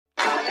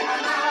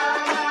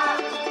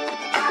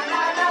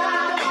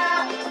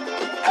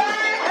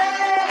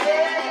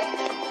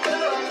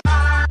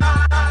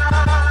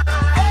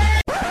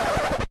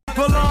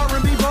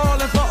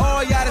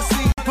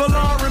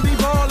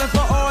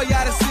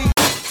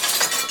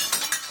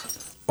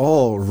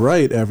All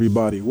right,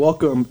 everybody.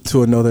 Welcome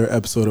to another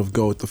episode of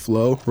Go With The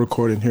Flow,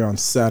 recording here on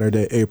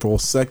Saturday, April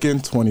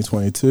 2nd,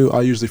 2022.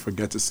 I usually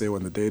forget to say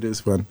when the date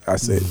is when I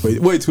say it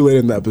way too late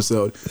in the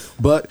episode.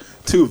 But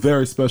two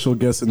very special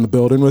guests in the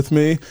building with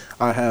me.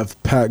 I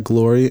have Pat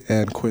Glory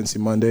and Quincy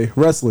Monday,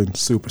 wrestling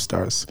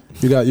superstars.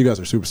 You guys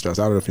are superstars.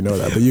 I don't know if you know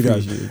that, but you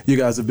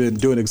guys have been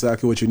doing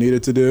exactly what you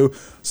needed to do.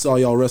 Saw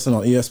y'all wrestling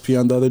on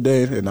ESPN the other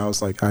day, and I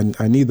was like,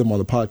 I need them on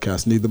the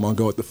podcast, need them on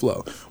Go With The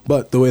Flow.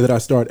 But the way that I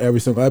start every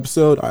single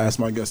episode, I ask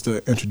my guests to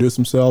introduce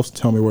themselves,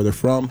 tell me where they're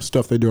from,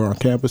 stuff they do on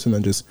campus, and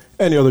then just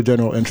any other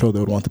general intro they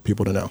would want the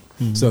people to know.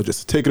 Mm-hmm. So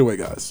just take it away,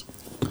 guys.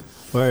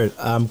 Word.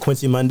 I'm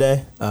Quincy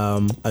Monday,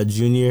 a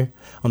junior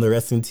on the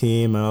wrestling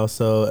team. I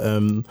also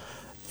am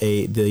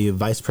the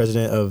vice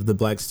president of the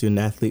Black Student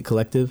Athlete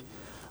Collective,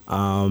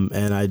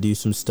 and I do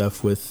some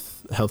stuff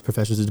with health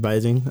professionals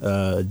advising,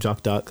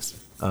 Jock Docs.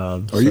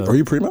 Are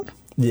you pre-med?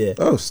 Yeah.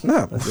 Oh,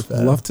 snap.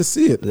 Love to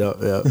see it.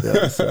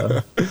 Yeah.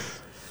 So.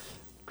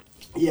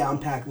 Yeah, I'm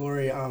Pat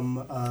Glory. I'm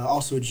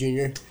also a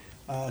junior.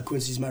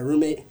 Quincy's my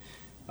roommate.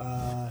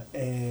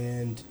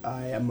 And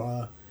I am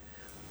a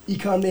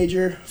econ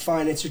major,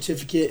 finance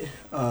certificate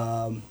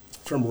from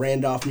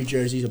Randolph, New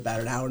Jersey. It's about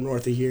an hour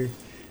north of here.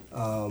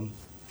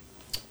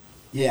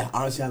 Yeah,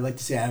 honestly, I'd like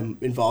to say I'm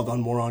involved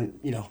on more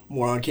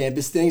on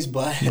campus things,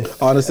 but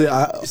honestly,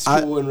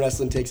 school and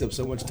wrestling takes up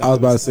so much time. I was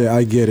about to say,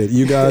 I get it.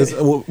 You guys,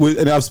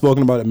 and I've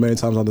spoken about it many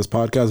times on this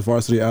podcast,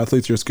 varsity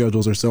athletes, your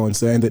schedules are so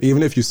insane that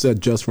even if you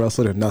said just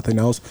wrestling and nothing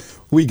else,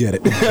 we get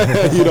it.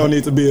 You don't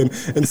need to be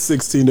in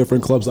 16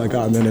 different clubs like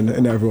I'm in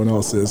and everyone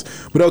else is.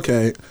 But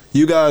okay,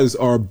 you guys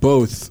are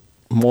both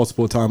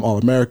multiple-time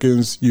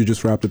All-Americans. You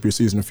just wrapped up your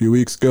season a few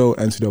weeks ago,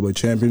 NCAA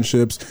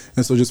championships.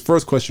 And so just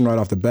first question right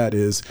off the bat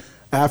is,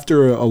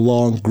 after a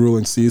long,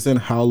 grueling season,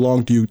 how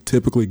long do you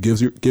typically give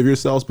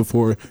yourselves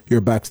before you're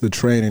back to the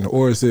training?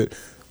 Or is it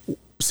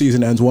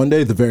season ends one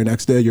day, the very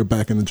next day you're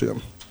back in the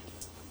gym?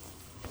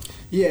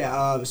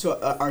 Yeah, so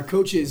our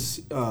coaches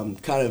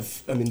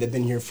they've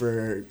been here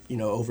for,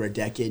 over a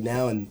decade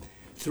now, and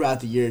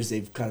throughout the years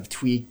they've kind of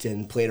tweaked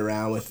and played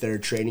around with their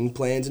training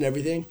plans and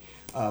everything.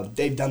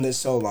 They've done this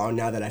so long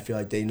now that I feel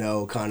like they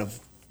know kind of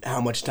how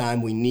much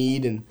time we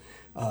need and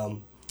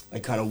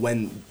like kind of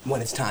when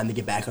it's time to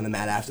get back on the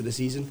mat after the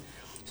season.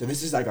 So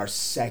this is like our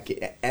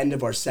end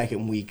of our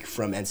second week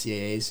from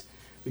NCAAs.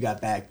 We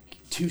got back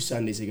 2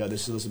 Sundays ago.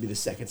 This will be the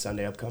second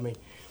Sunday upcoming.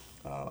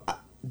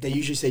 They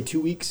usually say 2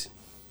 weeks.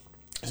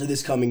 So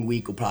this coming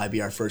week will probably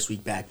be our first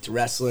week back to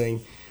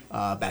wrestling,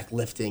 back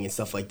lifting and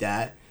stuff like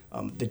that.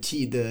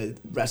 The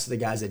rest of the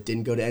guys that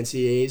didn't go to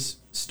NCAAs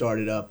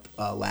started up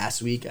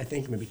last week, I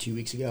think, maybe 2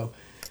 weeks ago.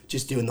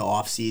 Just doing the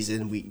off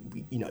season. We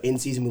in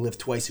season we lift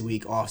twice a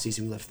week. Off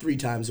season we lift 3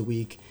 times a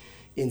week.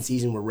 In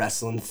season we're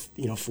wrestling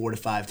 4 to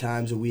 5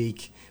 times a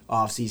week.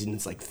 Off season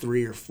it's like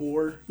 3 or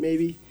 4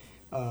 maybe.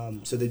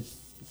 So the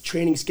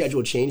training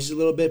schedule changes a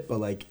little bit, but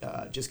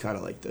just kind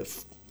of like the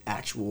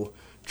actual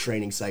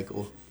training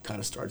cycle kind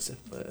of starts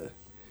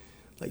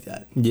like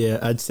that. Yeah,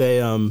 I'd say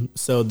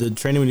so the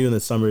training we do in the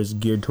summer is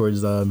geared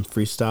towards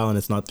freestyle, and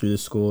it's not through the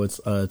school. It's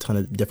a ton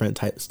of different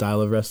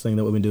style of wrestling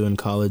that we do in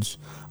college.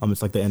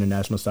 It's like the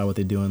international style, what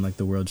they do in like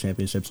the World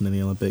Championships and in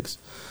the Olympics.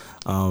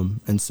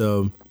 And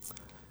so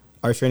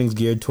our training's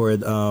geared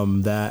toward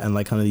that and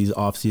like kind of these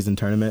off-season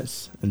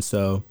tournaments. And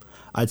so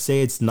I'd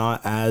say it's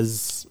not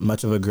as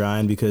much of a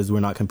grind because we're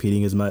not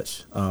competing as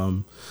much.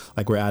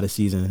 Like we're out of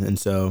season, and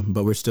so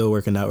but we're still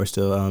working out. We're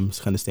still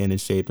kind of staying in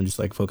shape and just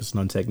like focusing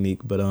on technique.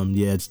 But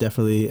yeah,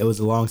 it was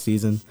a long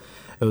season.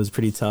 It was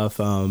pretty tough.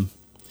 But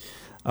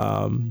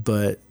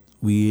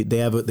they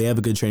have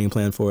a good training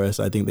plan for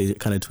us. I think they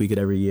kind of tweak it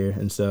every year,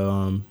 and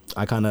so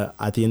I kind of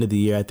at the end of the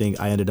year, I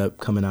think I ended up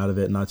coming out of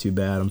it not too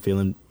bad. I'm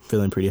feeling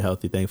pretty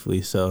healthy,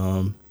 thankfully.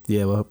 So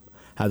yeah, well.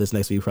 Have this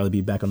next week, probably be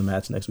back on the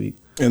mats next week.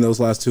 In those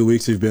last 2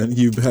 weeks, have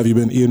you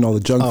been eating all the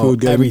junk food,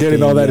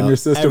 getting all that in your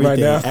system right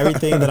now?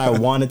 Everything that I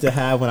wanted to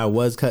have when I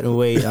was cutting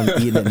weight, I'm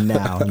eating it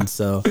now, and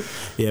so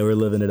yeah, we're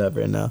living it up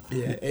right now.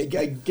 Yeah,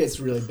 it gets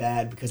really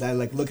bad because I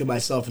like look at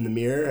myself in the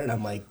mirror and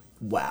I'm like,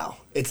 wow,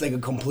 it's like a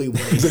complete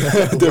waste.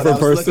 Different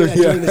person,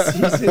 during the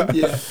season,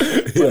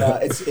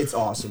 But it's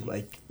awesome.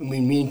 Like, I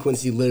mean, me and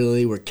Quincy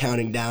literally were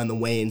counting down the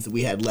weigh-ins that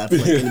we had left.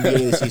 Like in the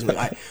beginning of the season, like,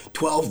 all right,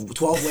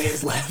 12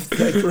 weigh-ins left.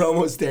 Like we're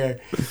almost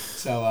there.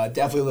 So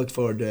definitely look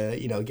forward to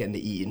getting to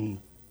eat and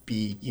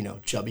be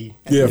chubby.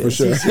 Yeah, for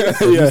sure. You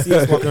see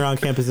us walking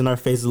around campus and our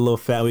faces a little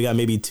fat. We got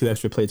maybe 2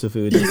 extra plates of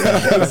food.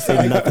 That's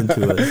nothing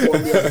to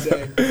us.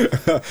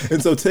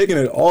 And so taking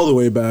it all the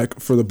way back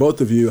for the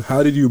both of you,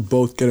 how did you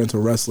both get into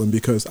wrestling?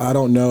 Because I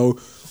don't know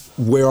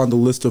where on the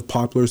list of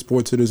popular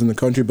sports it is in the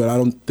country, but I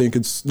don't think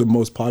it's the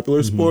most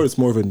popular sport. It's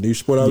more of a niche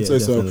sport, I would say.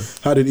 Definitely.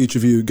 So how did each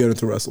of you get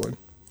into wrestling?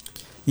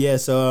 Yeah,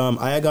 so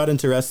I got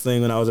into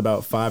wrestling when I was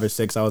about 5 or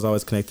 6. I was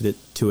always connected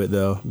to it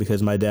though,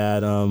 because my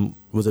dad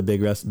was a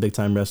big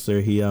time wrestler.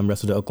 He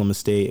wrestled at Oklahoma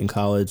State in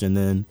college, and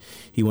then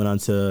he went on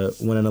to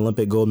win an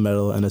Olympic gold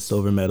medal and a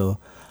silver medal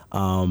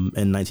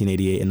in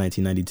 1988 and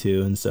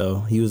 1992. And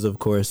so he was, of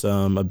course,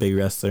 a big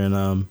wrestler.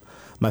 And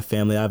my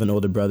family. I have an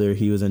older brother.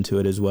 He was into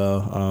it as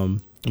well.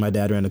 My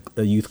dad ran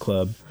a youth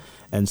club.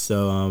 And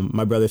so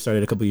my brother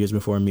started a couple years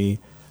before me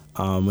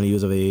when he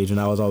was of age, and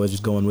I was always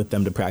just going with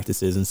them to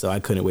practices, and so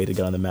I couldn't wait to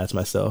get on the mats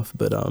myself.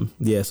 But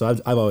yeah, so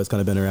I've always kind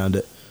of been around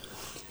it.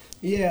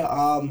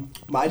 Yeah,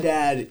 my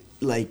dad,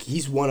 like,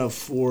 he's one of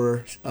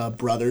four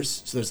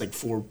brothers, so there's like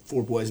four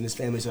boys in his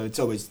family. So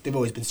they've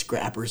always been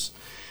scrappers.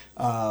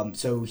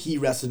 So he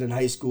wrestled in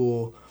high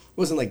school.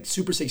 Wasn't like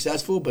super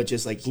successful, but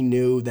just like he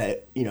knew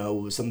that it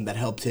was something that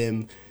helped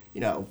him,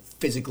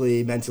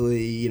 physically,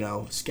 mentally,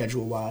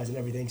 schedule wise and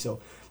everything. So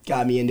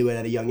got me into it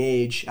at a young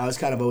age. I was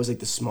kind of always like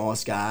the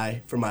smallest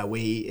guy for my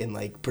weight and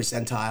like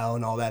percentile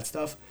and all that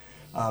stuff.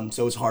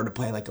 So it was hard to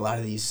play like a lot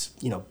of these,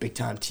 big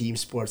time team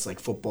sports like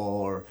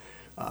football or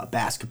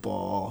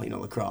basketball,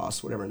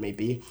 lacrosse, whatever it may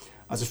be.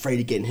 I was afraid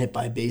of getting hit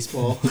by a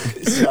baseball,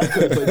 so I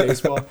couldn't play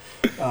baseball.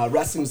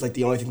 Wrestling was like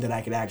the only thing that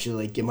I could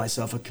actually like give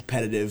myself a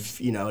competitive,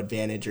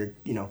 advantage or,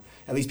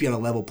 at least be on a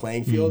level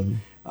playing field.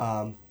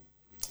 Mm-hmm.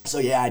 So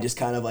yeah, I just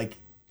kind of like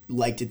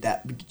liked it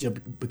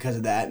because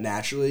of that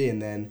naturally. And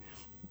then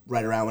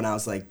right around when I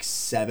was like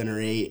 7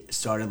 or 8,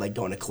 started like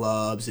going to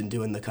clubs and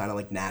doing the kind of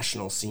like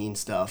national scene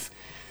stuff.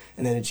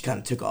 And then it just kind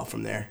of took off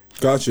from there.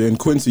 Gotcha. And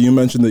Quincy, you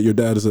mentioned that your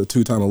dad is a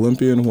 2-time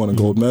Olympian, won a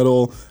gold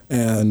medal,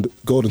 and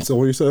gold and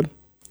silver, you said?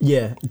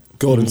 Yeah.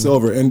 Gold and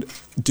silver. And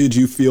did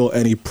you feel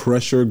any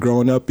pressure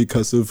growing up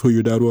because of who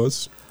your dad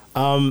was?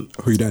 Who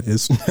your dad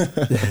is?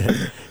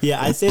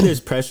 Yeah, I'd say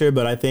there's pressure,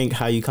 but I think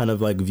how you kind of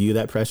like view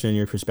that pressure and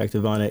your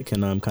perspective on it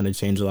can kind of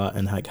change a lot,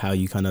 and like how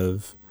you kind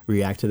of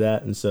react to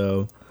that. And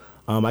so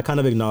I kind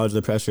of acknowledge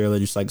the pressure,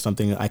 just like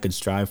something I could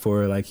strive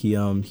for. Like he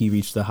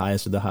reached the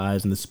highest of the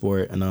highs in the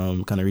sport, and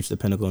kind of reached the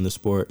pinnacle in the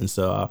sport. And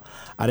so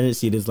I didn't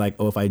see it as like,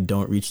 oh, if I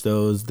don't reach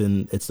those,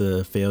 then it's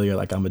a failure,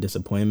 like I'm a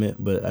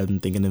disappointment. But I'm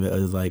thinking of it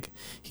as like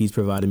he's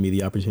provided me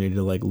the opportunity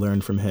to like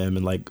learn from him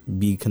and like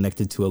be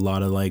connected to a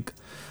lot of like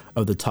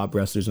of the top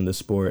wrestlers in the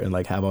sport and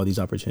like have all these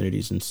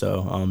opportunities. And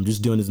so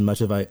just doing as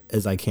much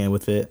as I can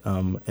with it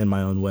in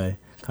my own way.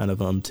 Kind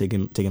of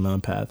taking my own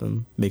path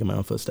and making my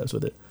own footsteps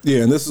with it.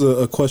 Yeah, and this is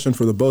a question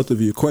for the both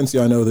of you. Quincy,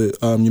 I know that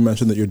you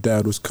mentioned that your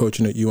dad was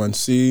coaching at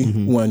UNC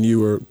when you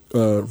were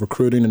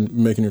recruiting and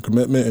making your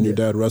commitment, and your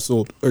dad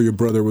wrestled, or your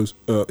brother was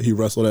he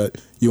wrestled at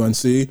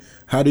UNC.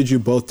 How did you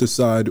both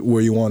decide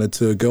where you wanted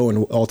to go,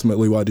 and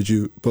ultimately why did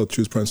you both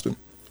choose Princeton?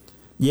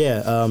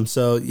 Yeah,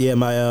 so yeah,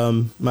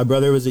 my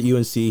brother was at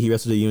UNC. He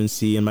wrestled at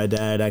UNC, and my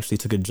dad actually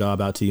took a job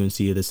out to UNC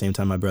at the same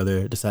time my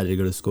brother decided to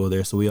go to school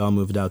there. So we all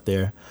moved out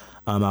there.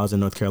 I was in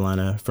North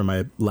Carolina for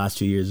my last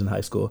 2 years in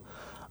high school.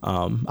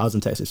 I was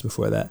in Texas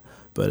before that.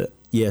 But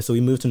yeah, so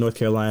we moved to North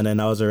Carolina,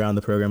 and I was around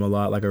the program a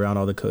lot, like around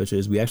all the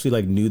coaches. We actually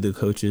like knew the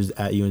coaches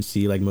at UNC,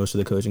 like most of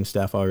the coaching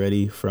staff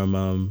already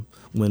from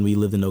when we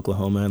lived in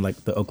Oklahoma, and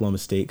like the Oklahoma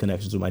State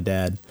connections with my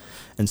dad.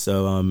 And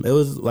so it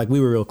was like we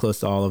were real close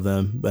to all of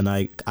them. And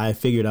I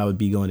figured I would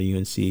be going to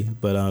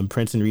UNC. But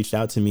Princeton reached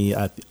out to me,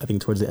 I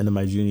think towards the end of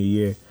my junior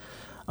year.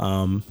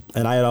 And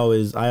I had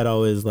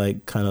always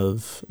like kind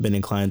of been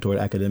inclined toward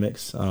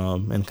academics,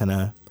 and kind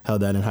of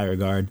held that in high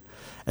regard.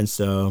 And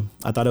so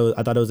I thought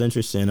it was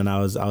interesting, and I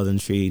was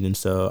intrigued. And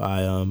so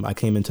I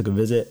came and took a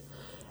visit,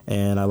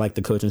 and I liked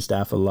the coaching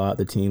staff a lot.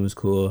 The team was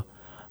cool.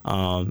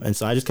 And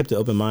so I just kept an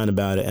open mind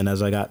about it. And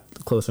as I got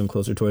closer and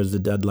closer towards the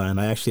deadline,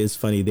 it's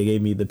funny,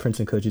 the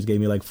Princeton coaches gave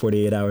me like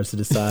 48 hours to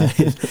decide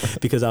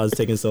because I was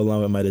taking so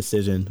long with my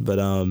decision. But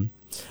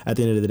at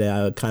the end of the day,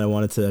 I kind of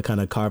wanted to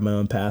kind of carve my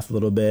own path a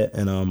little bit.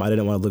 And I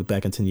didn't want to look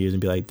back in 10 years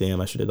and be like,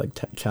 damn, I should have like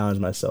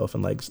challenged myself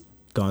and like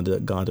gone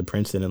to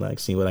Princeton and like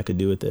seen what I could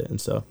do with it.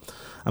 And so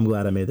I'm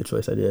glad I made the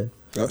choice I did.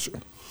 Gotcha.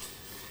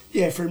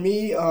 Yeah, for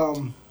me,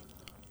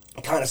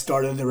 I kind of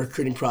started the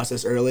recruiting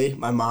process early.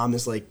 My mom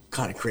is like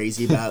kind of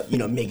crazy about,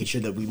 making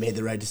sure that we made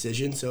the right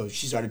decision. So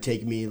she started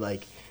taking me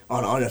like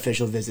on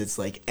unofficial visits,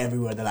 like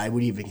everywhere that I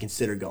would even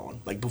consider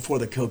going, like before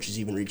the coaches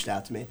even reached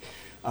out to me.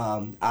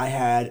 I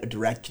had a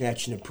direct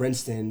connection to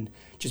Princeton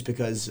just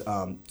because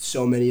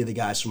so many of the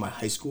guys from my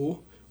high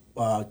school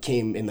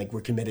came and like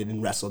were committed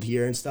and wrestled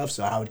here and stuff.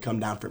 So I would come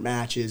down for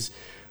matches,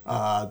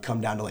 come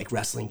down to like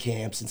wrestling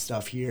camps and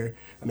stuff here.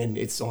 I mean,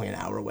 it's only an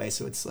hour away,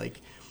 so it's like,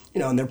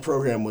 and their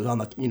program was on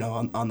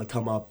the on the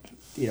come up,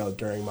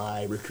 during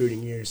my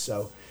recruiting years.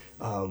 So,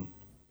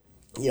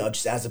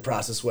 just as the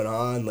process went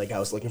on, like I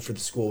was looking for the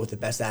school with the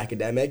best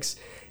academics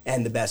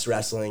and the best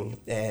wrestling,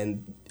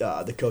 and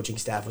the coaching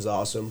staff was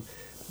awesome.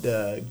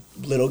 The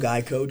little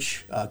guy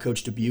coach,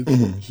 Coach Dubuque,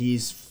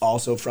 he's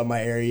also from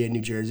my area in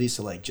New Jersey,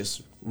 so like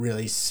just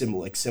really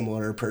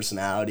similar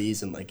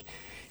personalities, and like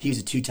he was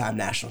a 2-time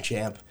national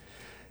champ.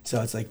 So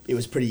it's like it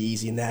was pretty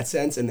easy in that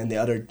sense. And then the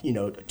other,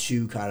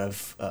 2 kind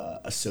of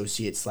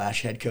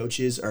associate/head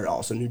coaches are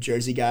also New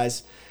Jersey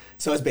guys.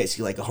 So it's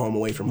basically like a home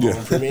away from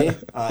home for me.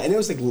 And it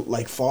was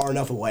like far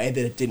enough away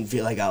that it didn't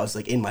feel like I was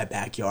like in my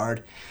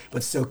backyard,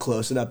 but still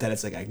close enough that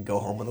it's like I can go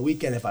home on the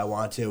weekend if I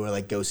want to, or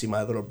like go see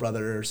my little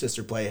brother or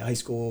sister play high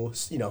school,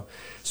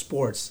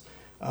 sports.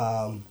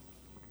 And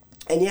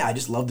yeah, I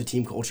just love the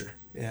team culture.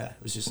 Yeah,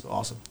 it was just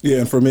awesome. Yeah,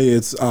 and for me,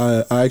 it's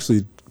I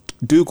actually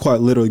do quite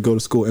literally go to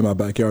school in my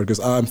backyard because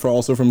I'm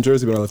also from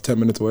Jersey, but I live 10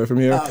 minutes away from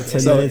here. Oh, okay.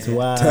 10 minutes,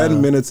 wow.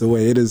 10 minutes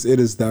away. It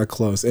is that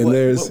close. And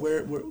where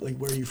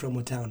are you from?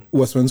 What town?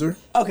 West Windsor.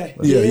 Okay.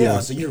 Yeah.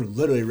 So you're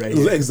literally right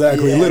here.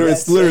 Exactly. Yeah, literally,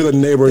 it's literally the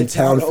neighboring the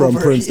town from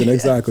over. Princeton. Yeah.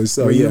 Exactly.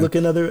 So Were you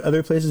looking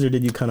other places, or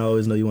did you kind of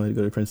always know you wanted to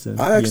go to Princeton?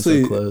 I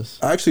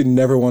actually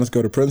never wanted to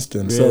go to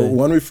Princeton. Really? So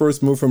when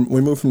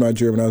we moved from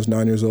Nigeria when I was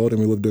 9 years old,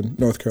 and we lived in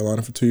North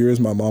Carolina for 2 years.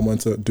 My mom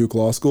went to Duke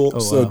Law School. Oh,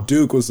 so wow.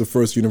 Duke was the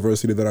first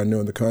university that I knew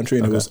in the country,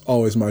 and it was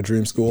always my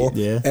dream school.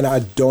 Yeah. And I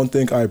don't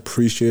think I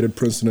appreciated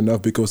Princeton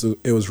enough because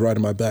it was right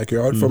in my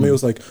backyard. For me, it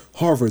was like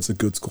Harvard's a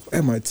good school,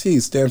 MIT,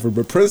 Stanford,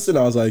 but Princeton,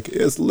 I was like,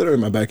 it's literally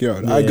in my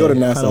backyard. I go to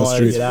Nassau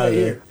Street.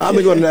 I've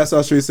been going to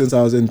Nassau Street since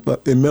I was in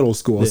middle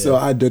school, so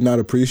I did not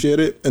appreciate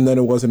it. And then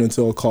it wasn't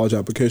until college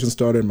application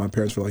started, and my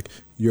parents were like,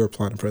 "You're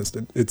applying to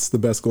Princeton. It's the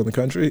best school in the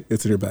country.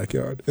 It's in your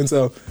backyard." And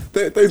so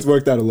things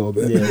worked out a little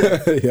bit.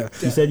 Yeah. Yeah.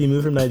 You said you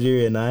moved from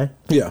Nigeria at 9?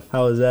 Yeah.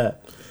 How was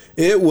that?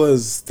 It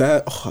was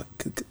that.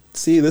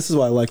 See, this is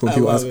why I like when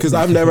people ask, because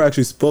I've never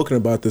actually spoken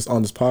about this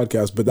on this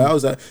podcast, but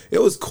it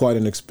was quite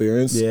an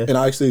experience. Yeah. And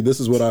actually, this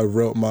is what I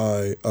wrote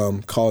my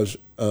college,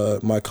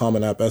 my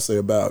Common App essay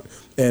about,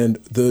 and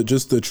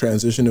the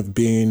transition of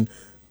being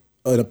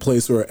in a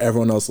place where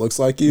everyone else looks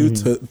like you,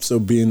 so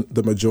being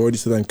the majority,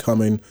 to then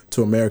coming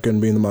to America and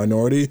being the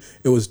minority,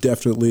 it was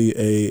definitely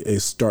a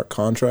stark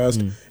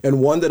contrast. And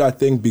one that I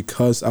think,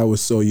 because I was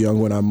so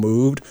young when I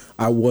moved,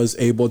 I was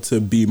able to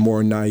be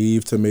more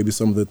naive to maybe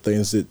some of the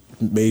things that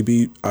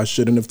maybe I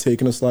shouldn't have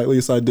taken as lightly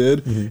as I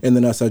did. And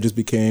then as I just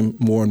became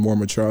more and more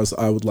mature,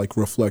 I would like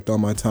reflect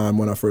on my time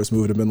when I first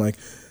moved and been like,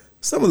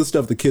 some of the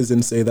stuff the kids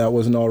didn't say that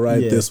wasn't all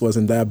right. Yeah. This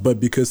wasn't that. But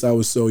because I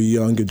was so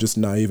young and just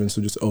naive and so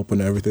just open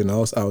to everything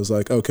else, I was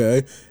like,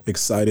 okay,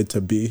 excited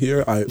to be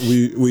here.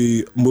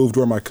 We moved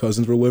where my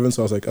cousins were living.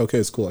 So I was like, okay,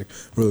 it's cool. Like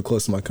really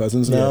close to my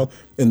cousins now.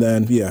 And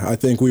then, I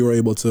think we were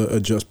able to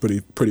adjust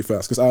pretty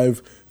fast because I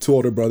have two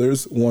older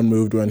brothers. One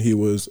moved when he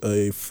was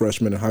a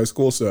freshman in high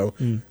school. So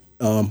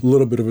a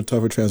little bit of a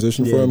tougher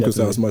transition for him because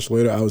that was much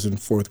later. I was in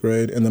 4th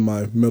grade, and then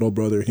my middle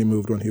brother, he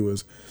moved when he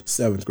was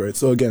 7th grade.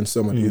 So again,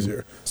 so much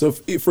easier. So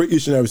for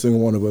each and every single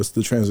one of us,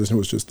 the transition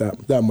was just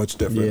that much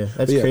different. Yeah,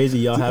 that's crazy.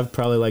 Y'all have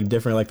probably like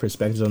different like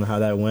perspectives on how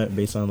that went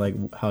based on like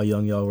how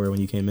young y'all were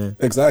when you came in.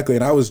 Exactly,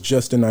 and I was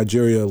just in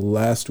Nigeria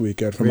last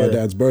weekend for my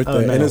dad's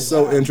birthday, nice. And it's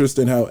so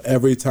interesting how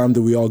every time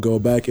that we all go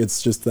back,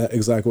 it's just that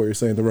exactly what you're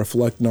saying, the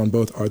reflecting on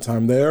both our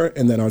time there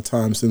and then our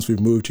time since we've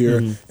moved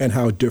here and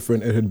how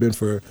different it had been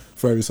for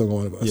every single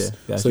one of us. Yeah,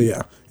 gotcha.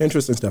 So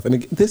interesting stuff.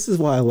 And this is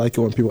why I like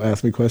it when people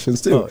ask me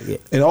questions too.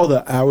 And all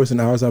the hours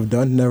and hours I've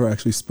done, never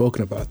actually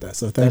spoken about that.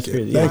 So thank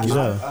you. Thank you.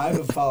 I have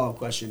a follow-up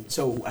question.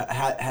 So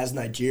has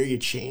Nigeria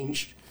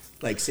changed?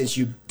 Like since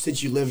you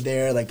lived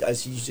there, like you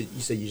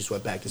said you just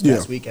went back this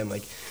past weekend.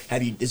 Like,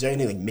 is there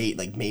anything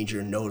like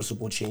major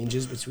noticeable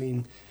changes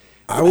between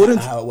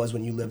how it was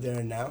when you lived there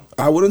and now?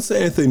 I wouldn't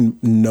say anything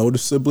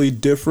noticeably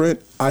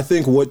different. I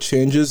think what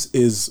changes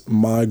is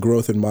my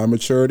growth and my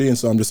maturity, and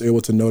so I'm just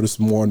able to notice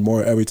more and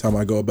more every time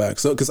I go back.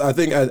 So, because I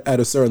think at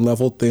a certain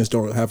level, things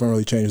haven't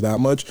really changed that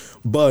much.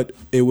 But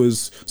it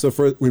was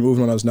first we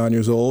moved when I was 9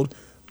 years old.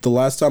 The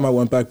last time I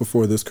went back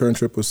before this current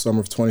trip was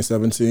summer of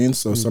 2017,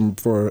 so summer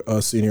for a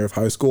senior year of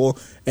high school.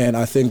 And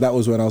I think that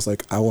was when I was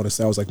like, I want to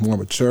say I was like more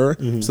mature.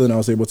 So then I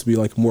was able to be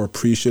like more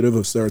appreciative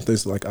of certain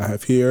things like I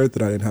have here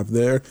that I didn't have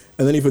there.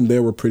 And then even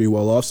there, we're pretty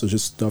well off. So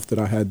just stuff that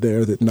I had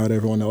there that not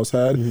everyone else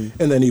had.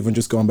 And then even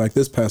just going back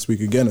this past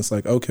week again, it's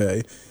like,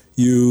 okay,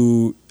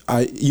 you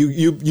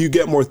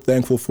get more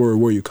thankful for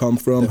where you come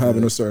from,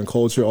 having a certain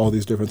culture, all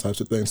these different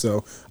types of things.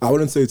 So I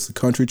wouldn't say it's the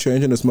country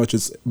changing as much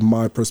as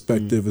my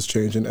perspective is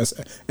changing.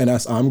 And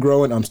as I'm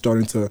growing, I'm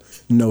starting to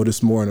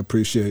notice more and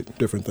appreciate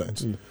different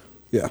things.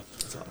 Yeah.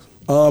 That's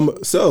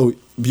awesome. So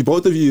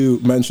both of you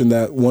mentioned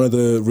that one of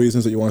the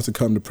reasons that you wanted to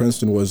come to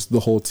Princeton was the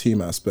whole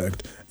team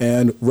aspect.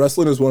 And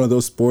wrestling is one of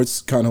those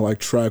sports, kind of like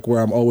track,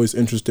 where I'm always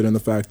interested in the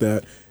fact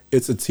that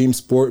it's a team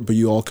sport, but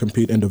you all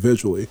compete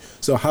individually.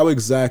 So how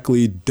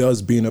exactly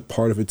does being a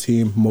part of a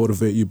team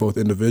motivate you both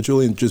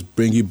individually and just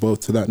bring you both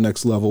to that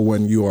next level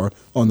when you are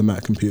on the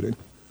mat competing?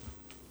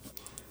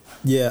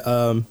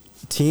 Yeah,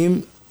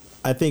 team,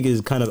 I think, is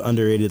kind of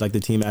underrated, like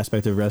the team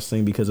aspect of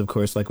wrestling, because of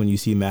course, like when you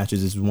see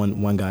matches, it's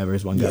one guy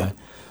versus one guy.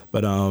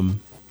 But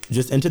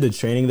just into the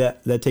training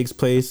that takes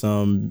place,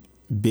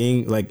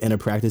 being like in a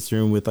practice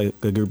room with like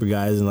a group of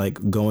guys and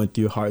like going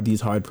through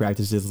these hard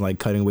practices and like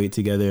cutting weight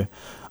together.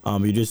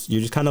 You're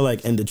just kind of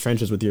like in the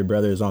trenches with your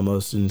brothers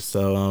almost, and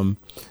so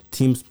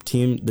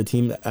the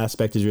team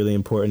aspect is really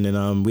important.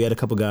 And we had a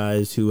couple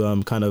guys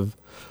who kind of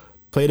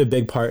played a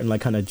big part in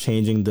like kind of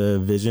changing the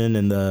vision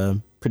and the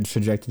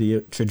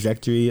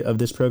trajectory of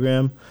this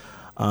program.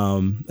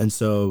 And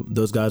so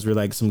those guys were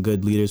like some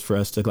good leaders for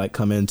us to like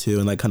come into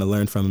and like kind of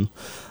learn from.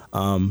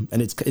 And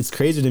it's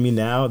crazy to me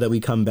now that we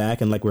come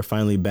back and like we're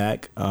finally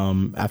back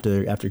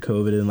after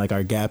COVID and like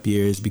our gap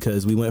years,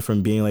 because we went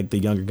from being like the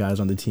younger guys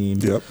on the team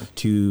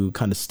to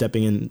kind of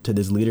stepping into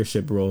this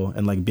leadership role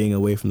and like being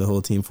away from the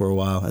whole team for a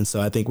while. And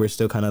so I think we're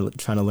still kind of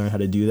trying to learn how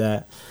to do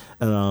that.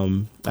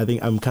 And I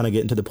think I'm kind of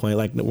getting to the point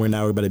like we're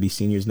about to be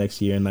seniors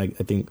next year, and like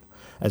I think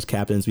as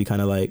captains we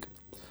kind of like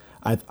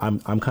I'm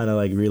kind of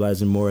like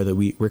realizing more that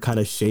we're kind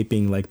of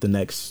shaping like the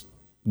next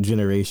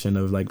generation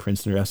of like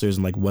Princeton wrestlers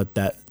and like what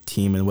that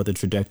team and what the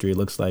trajectory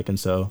looks like. And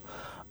so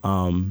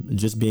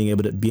just being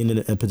able to be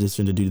in a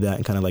position to do that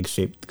and kind of like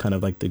shape kind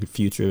of like the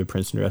future of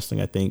Princeton wrestling,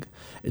 I think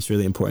it's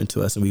really important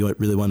to us, and we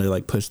really want to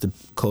like push the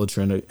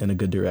culture in a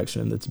good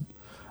direction that's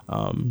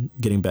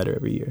getting better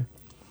every year.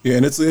 Yeah,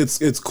 and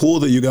it's cool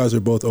that you guys are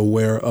both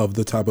aware of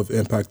the type of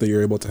impact that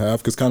you're able to have,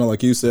 because kind of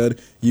like you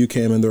said, you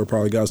came in, there were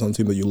probably guys on the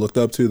team that you looked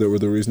up to that were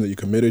the reason that you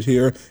committed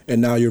here,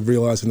 and now you're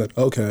realizing that,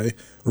 okay,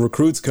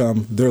 recruits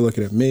come, they're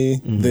looking at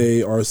me,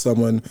 they are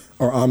someone,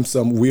 or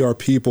we are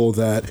people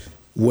that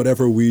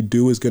whatever we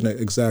do is going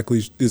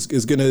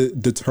to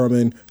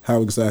determine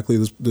how exactly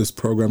this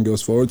program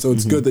goes forward. So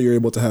it's good that you're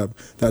able to have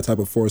that type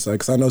of foresight,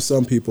 because I know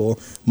some people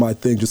might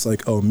think just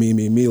like, oh, me,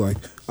 like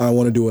I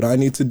want to do what I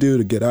need to do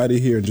to get out of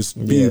here and just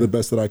be the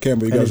best that I can.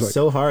 But you guys it's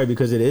so hard,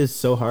 because it is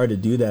so hard to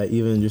do that,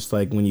 even just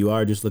like when you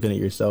are just looking at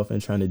yourself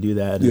and trying to do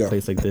that in a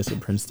place like this at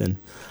Princeton.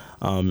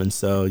 And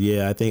so,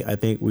 yeah, I think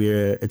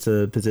it's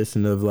a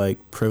position of like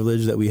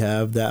privilege that we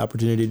have that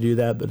opportunity to do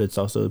that, but it's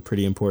also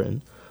pretty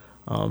important.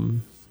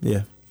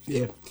 Yeah.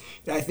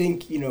 I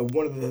think,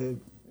 one of the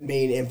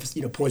main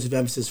points of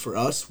emphasis for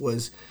us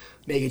was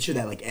making sure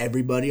that like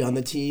everybody on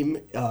the team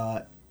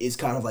is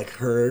kind of like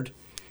heard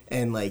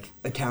and like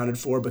accounted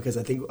for, because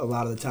I think a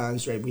lot of the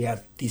times, right, we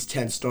have these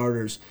 10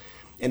 starters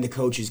and the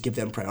coaches give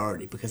them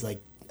priority because, like,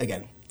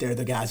 again, they're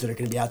the guys that are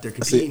going to be out there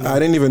competing. See, I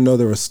didn't even know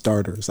there were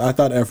starters. I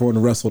thought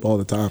everyone wrestled all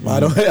the time. I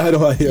don't.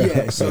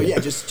 Yeah. So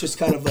just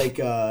kind of like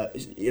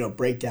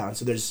breakdown.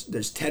 So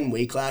there's 10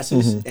 weight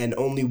classes, and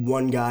only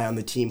one guy on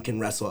the team can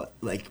wrestle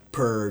like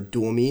per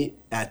dual meet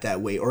at that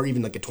weight, or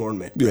even like a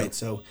tournament, right?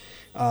 So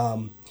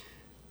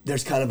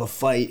there's kind of a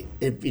fight,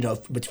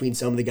 between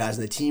some of the guys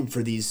on the team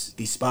for these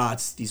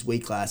spots, these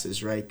weight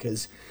classes, right?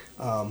 Because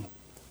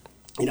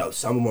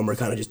some of them are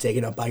kind of just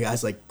taken up by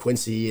guys like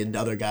Quincy and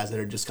other guys that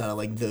are just kind of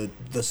like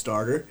the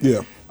starter.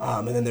 Yeah.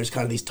 And then there's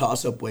kind of these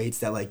toss-up weights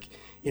that like,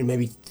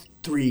 maybe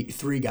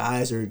three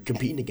guys are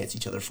competing against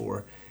each other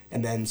for.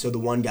 And then so the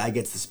one guy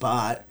gets the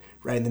spot,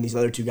 right? And then these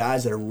other two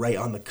guys that are right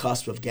on the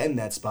cusp of getting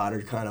that spot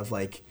are kind of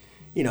like,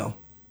 we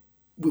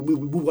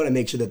want to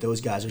make sure that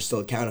those guys are still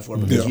accounted for,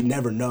 because you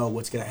never know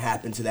what's going to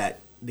happen to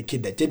the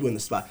kid that did win the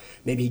spot.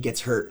 Maybe he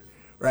gets hurt,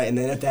 right? And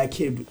then if that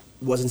kid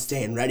wasn't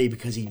staying ready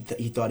because he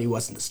thought he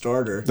wasn't the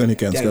starter, then he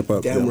can't step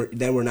up.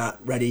 Then we're not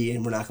ready,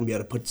 and we're not going to be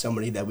able to put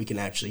somebody that we can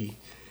actually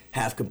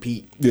have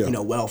compete,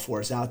 well for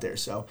us out there.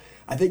 So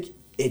I think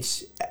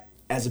it's,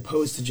 as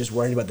opposed to just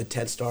worrying about the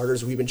 10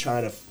 starters, we've been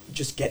trying to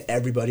just get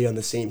everybody on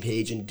the same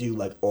page and do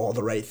like all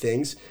the right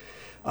things.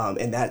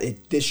 And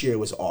this year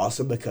was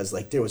awesome, because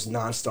like there was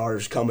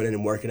non-starters coming in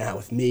and working out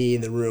with me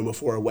in the room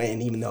before a weigh,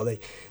 and even though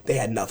they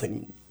had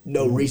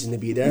no reason to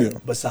be there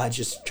besides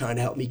just trying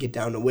to help me get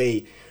down to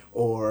weight.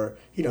 Or,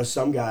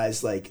 some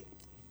guys like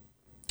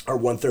our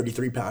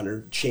 133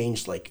 pounder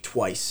changed like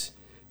twice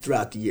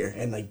throughout the year.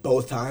 And like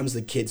both times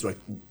the kids were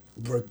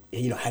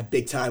had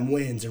big time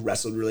wins and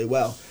wrestled really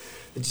well.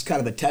 It's just kind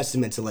of a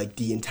testament to like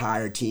the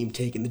entire team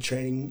taking the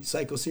training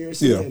cycle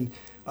seriously. Yeah. And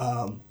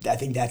I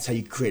think that's how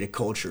you create a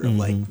culture of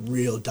like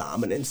real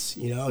dominance,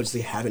 just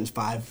like having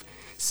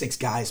 5-6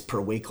 guys per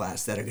weight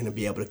class that are going to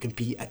be able to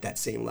compete at that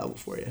same level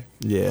for you.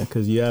 Yeah.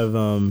 'Cause you have,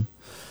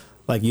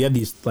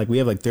 we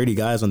have like 30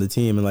 guys on the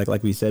team, and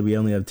like we said, we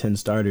only have 10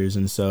 starters,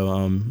 and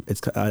so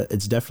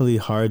it's definitely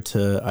hard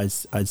to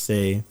I'd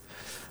say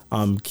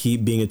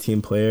keep being a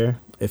team player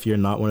if you're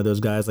not one of those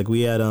guys. Like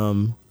we had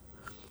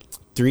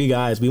 3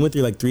 guys. We went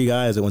through like 3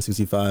 guys at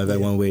 165 at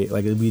one weight.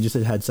 Like we just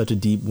had such a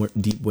deep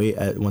weight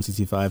at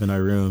 165 in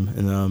our room,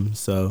 and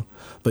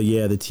but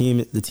yeah, the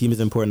team is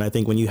important. I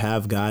think when you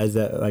have guys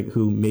that like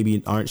who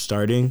maybe aren't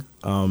starting,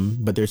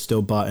 but they're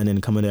still bought in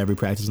and coming to every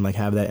practice and like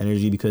have that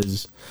energy,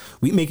 because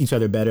we make each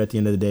other better at the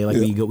end of the day. Like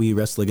we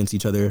wrestle against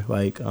each other.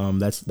 Like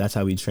that's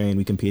how we train.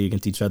 We compete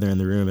against each other in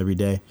the room every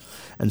day,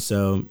 and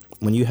so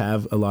when you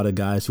have a lot of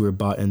guys who are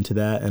bought into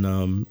that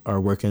and are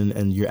working,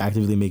 and you're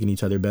actively making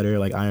each other better,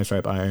 like iron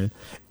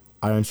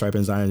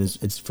sharpens iron,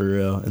 it's for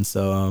real. And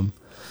so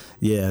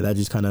that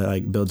just kind of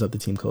like builds up the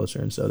team culture,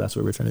 and so that's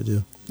what we're trying to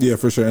do. Yeah,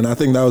 for sure. And I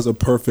think that was a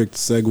perfect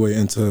segue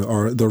into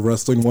the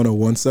Wrestling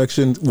 101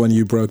 section when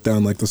you broke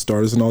down like the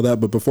starters and all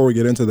that. But before we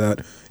get into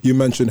that, you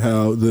mentioned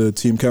how the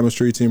team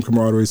chemistry, team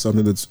camaraderie is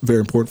something that's very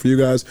important for you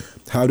guys.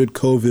 How did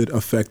COVID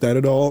affect that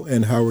at all,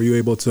 and how were you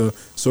able to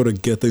sort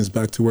of get things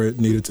back to where it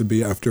needed to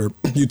be after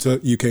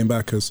you came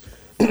back? Because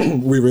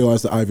we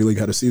realized the Ivy League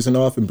had a season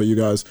off, but you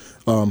guys,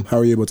 how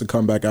are you able to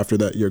come back after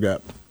that year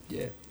gap?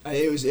 Yeah,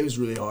 it was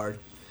really hard,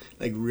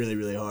 like really,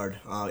 really hard.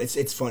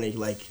 It's funny,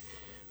 like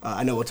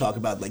I know we'll talk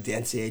about like the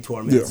NCAA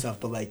tournament and stuff,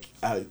 but like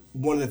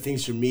one of the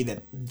things for me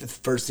that the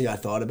first thing I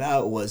thought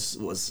about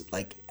was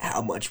like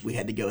how much we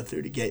had to go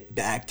through to get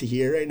back to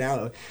here right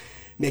now. It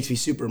makes me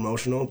super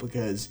emotional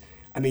because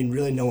I mean,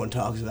 really, no one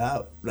talks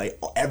about like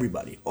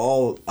everybody,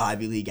 all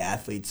Ivy League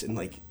athletes, and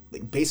like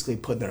basically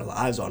putting their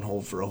lives on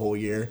hold for a whole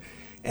year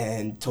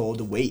and told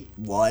to wait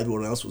while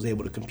everyone else was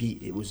able to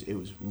compete. It was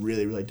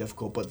really, really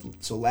difficult. But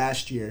so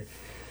last year,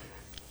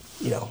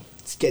 you know,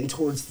 it's getting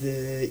towards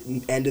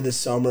the end of the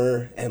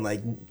summer, and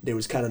like there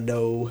was kind of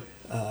no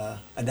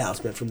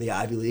announcement from the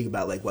Ivy League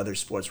about like whether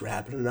sports were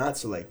happening or not.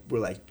 So like we're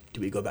like,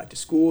 do we go back to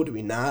school? Do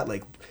we not?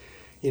 Like,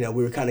 you know,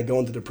 we were kind of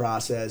going through the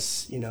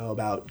process, you know,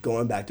 about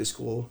going back to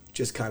school,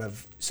 just kind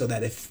of so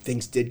that if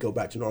things did go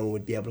back to normal,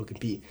 we'd be able to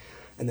compete.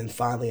 And then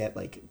finally, at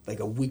like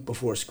a week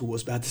before school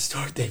was about to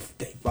start, they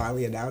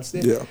finally announced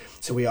it. Yeah.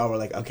 So we all were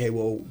like, okay,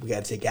 well, we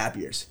got to take gap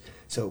years.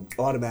 So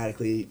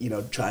automatically, you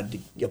know, tried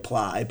to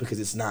apply because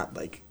it's not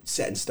like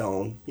set in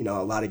stone. You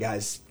know, a lot of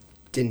guys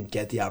didn't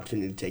get the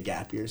opportunity to take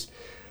gap years.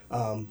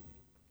 And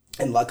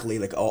luckily,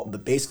 like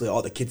basically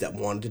all the kids that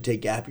wanted to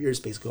take gap years,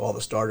 basically all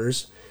the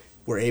starters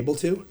were able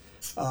to.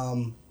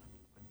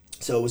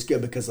 So it was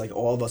good because like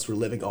all of us were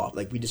living off,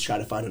 like we just tried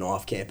to find an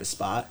off-campus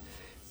spot.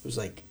 It was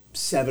like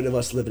 7 of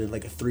us living in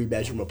like a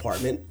 3-bedroom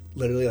apartment.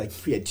 Literally, like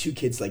we had 2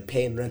 kids like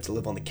paying rent to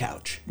live on the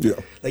couch. Yeah.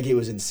 Like it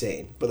was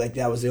insane. But like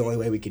that was the only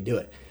way we could do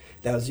it.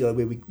 That was the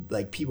only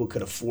way people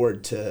could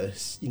afford to,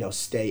 you know,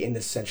 stay in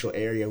this central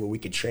area where we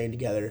could train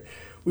together.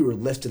 We were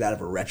lifted out of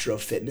a Retro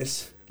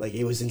Fitness. Like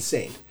it was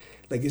insane.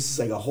 Like this is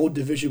like a whole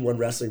Division I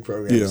wrestling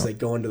program. Yeah. It's like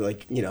going to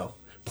like, you know,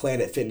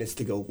 Planet Fitness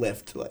to go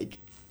lift. Like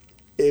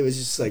it was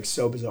just like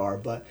so bizarre.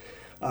 But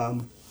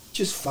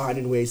just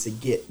finding ways to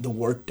get the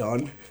work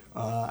done,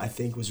 I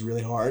think was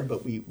really hard.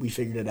 But we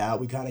figured it out.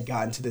 We kind of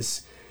got into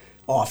this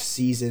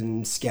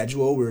off-season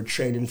schedule. We were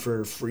training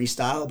for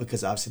freestyle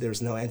because obviously there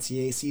was no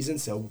NCAA season,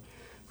 so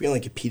we only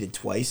competed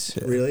twice,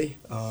 really.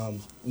 A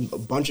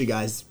bunch of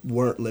guys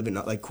weren't living,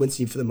 like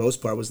Quincy for the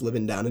most part was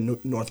living down in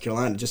North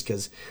Carolina just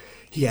because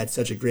he had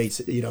such a great,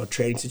 you know,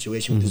 training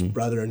situation with his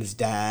brother and his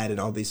dad and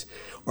all these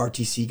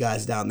RTC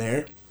guys down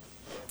there.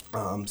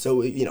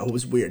 So, you know, it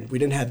was weird. We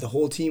didn't have the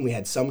whole team. We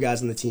had some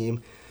guys on the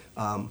team.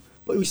 But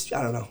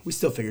I don't know. We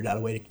still figured out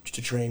a way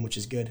to train, which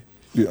is good.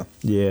 Yeah.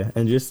 Yeah,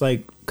 and just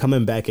like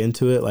coming back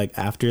into it, like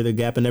after the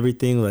gap and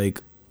everything,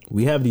 like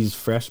we have these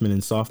freshmen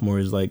and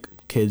sophomores, like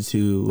kids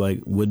who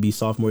like would be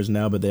sophomores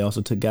now, but they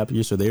also took gap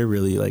years, so they're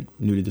really like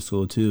new to the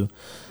school too.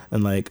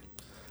 And like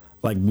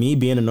me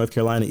being in North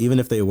Carolina, even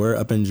if they were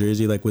up in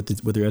Jersey, like with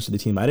the rest of the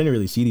team, I didn't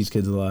really see these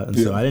kids a lot, and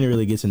so I didn't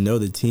really get to know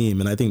the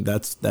team. And I think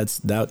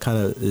that kind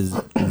of is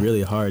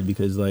really hard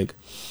because like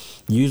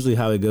usually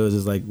how it goes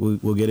is like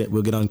we'll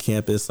get on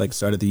campus like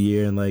start of the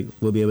year, and like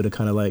we'll be able to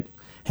kind of like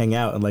hang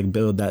out and like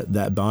build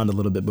that bond a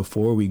little bit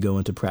before we go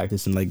into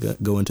practice and like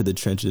go into the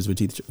trenches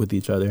with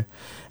each other.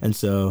 And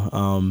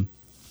so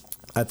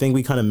I think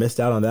we kind of missed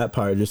out on that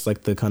part, just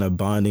like the kind of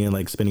bonding and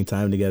like spending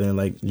time together and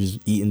like just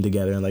eating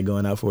together and like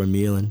going out for a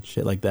meal and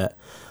shit like that.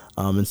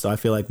 And so I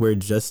feel like we're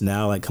just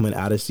now like coming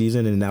out of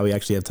season, and now we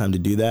actually have time to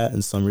do that.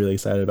 And so I'm really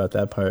excited about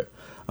that part.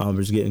 We're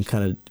just getting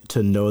kind of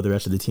to know the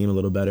rest of the team a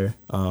little better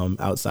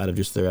outside of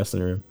just the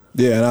wrestling room.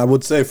 Yeah, and I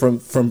would say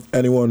from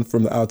anyone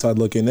from the outside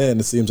looking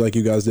in, it seems like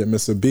you guys didn't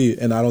miss a beat,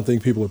 and I don't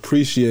think people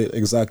appreciate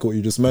exactly what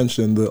you just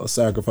mentioned, the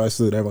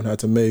sacrifices that everyone had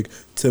to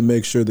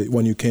make sure that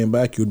when you came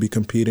back, you would be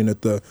competing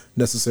at the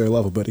necessary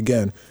level. But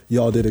again,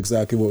 y'all did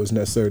exactly what was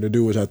necessary to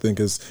do, which I think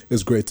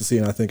is great to see,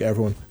 and I think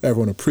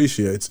everyone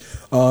appreciates.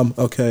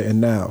 Okay,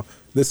 and now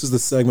this is the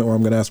segment where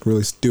I'm going to ask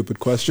really stupid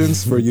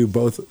questions for you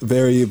both,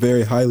 very,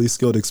 very highly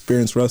skilled,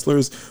 experienced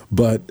wrestlers.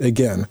 But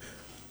again,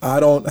 I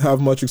don't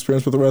have much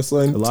experience with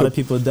wrestling. A lot of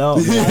people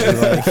don't.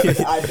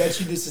 I bet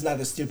you this is not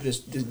the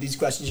stupidest. These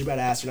questions you're about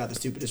to ask are not the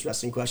stupidest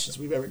wrestling questions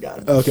we've ever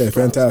gotten. Okay,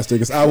 fantastic.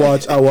 'Cause I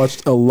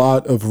watched a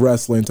lot of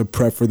wrestling to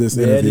prep for this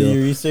interview. Yeah, did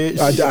you research?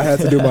 I had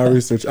to do my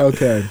research.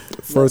 Okay,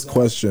 first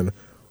question.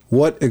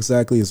 What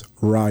exactly is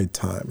ride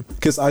time?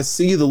 Because I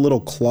see the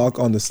little clock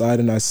on the side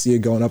and I see it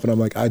going up, and I'm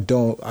like, I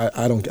don't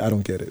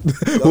get it.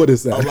 What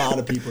is that? A lot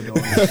of people don't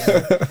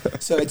understand.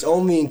 So it's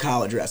only in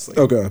college wrestling.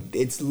 Okay.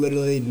 It's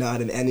literally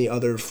not in any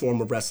other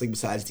form of wrestling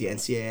besides the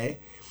NCAA.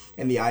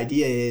 And the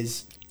idea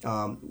is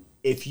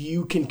if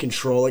you can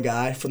control a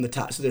guy from the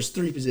top. So there's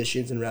 3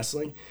 positions in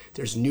wrestling.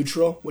 There's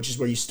neutral, which is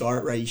where you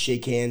start, right? You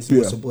shake hands, the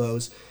whistle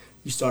blows.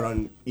 You start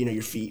on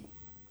your feet.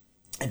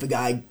 If a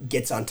guy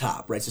gets on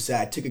top, right? So say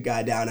I took a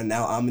guy down and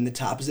now I'm in the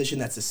top position,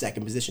 that's the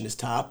second position is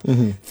top.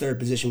 Third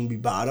position would be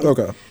bottom.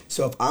 Okay.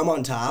 So if I'm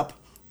on top,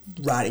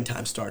 riding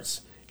time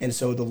starts. And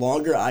so the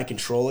longer I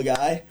control a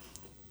guy,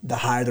 the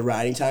higher the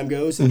riding time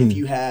goes. And if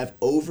you have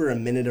over a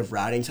minute of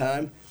riding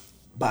time,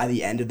 by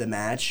the end of the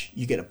match,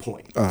 you get a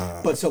point.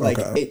 But so like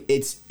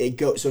it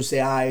goes. So say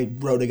I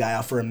rode a guy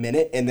out for a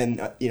minute, and then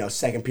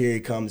second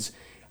period comes,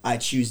 I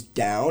choose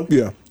down.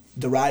 Yeah.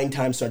 the riding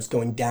time starts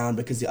going down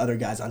because the other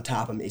guy's on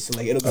top of me. So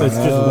like it'll So go it's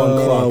just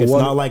one clock. It's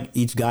one- not like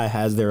each guy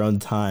has their own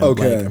time.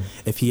 Okay. Like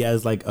if he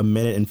has like a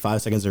minute and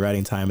 5 seconds of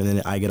riding time, and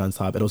then I get on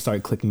top, it'll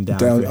start clicking down.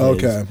 Down- for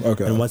his.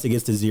 okay. And once it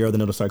gets to 0,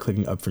 then it'll start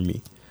clicking up for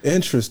me.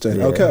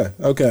 Interesting. Yeah.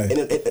 Okay.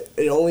 and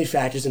it only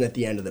factors in at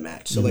the end of the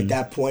match. So like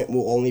that point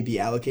will only be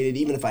allocated,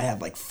 even if I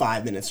have like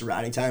 5 minutes of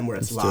riding time where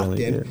it's locked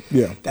still, in.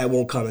 yeah. That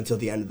won't come until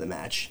the end of the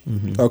match.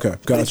 Okay.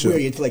 But it's weird. Gotcha.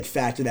 You have to like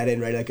factor that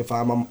in, right? Like if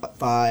I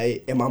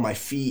am on my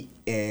feet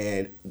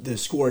and the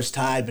score is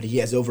tied, but he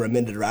has over a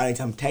minute of riding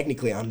time,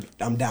 technically I'm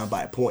down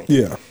by a point.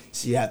 Yeah.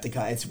 So you have to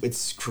kind of,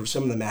 it's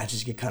some of the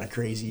matches get kind of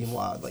crazy and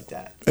wild like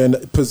that.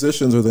 And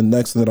positions are the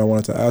next thing that I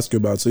wanted to ask you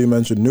about. So you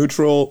mentioned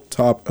neutral,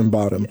 top, and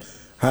bottom.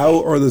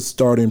 How are the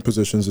starting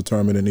positions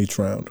determined in each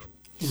round?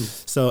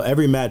 So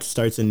every match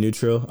starts in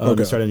neutral.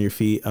 Okay. You start on your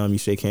feet. You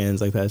shake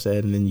hands, like Pat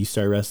said, and then you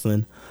start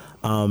wrestling.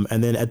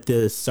 And then at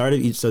the start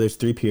of each, so there's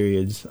 3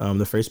 periods.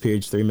 The first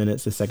period's 3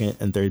 minutes. The second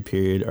and third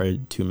period are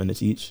 2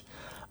 minutes each.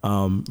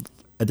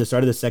 At the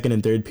start of the second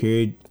and third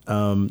period,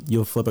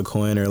 you'll flip a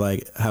coin or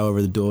like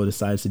however the duel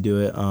decides to do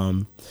it.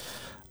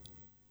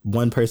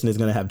 One person is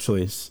going to have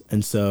choice,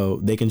 and so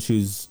they can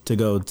choose to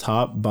go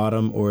top,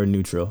 bottom, or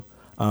neutral.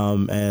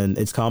 And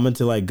it's common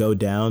to like go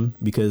down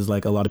because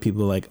like a lot of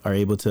people like are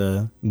able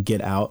to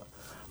get out.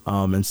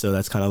 And so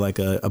that's kind of like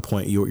a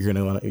point you're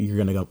gonna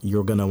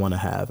want to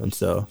have. And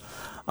so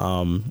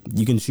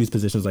you can choose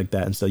positions like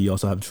that. And so you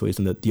also have choice,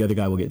 and the other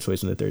guy will get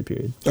choice in the third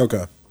period.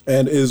 Okay.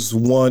 And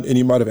and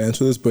you might have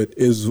answered this, but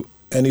is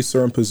any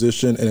certain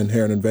position an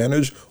inherent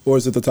advantage, or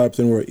is it the type of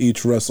thing where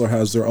each wrestler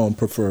has their own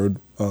preferred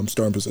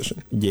starting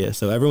position? Yeah.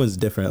 So everyone's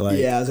different. Like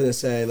Yeah, I was gonna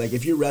say, like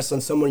if you're wrestling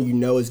someone you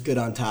know is good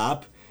on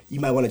top, you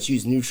might want to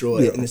choose neutral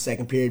in the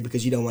second period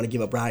because you don't want to give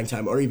up riding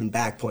time or even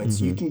back points.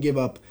 You can give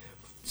up.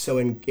 So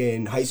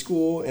in high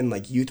school and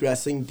like youth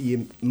wrestling,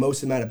 the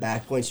most amount of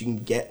back points you can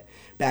get,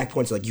 back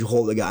points like you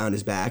hold the guy on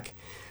his back,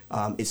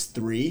 is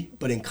 3.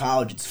 But in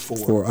college, it's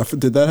 4.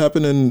 Did that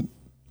happen in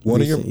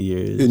one of your Recent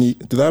years.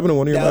 did that happen in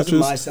one of your That matches?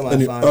 was in my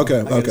semifinal. Okay.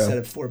 I could have set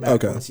up 4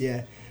 back points.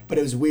 Yeah, but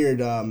it was weird,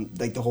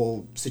 like the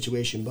whole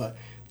situation. But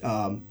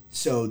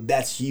so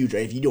that's huge,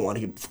 right? If you don't want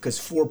to get, because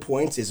 4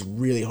 points is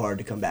really hard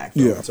to come back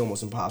from. Yeah. It's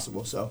almost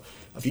impossible. So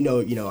if you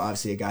know,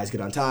 obviously a guy's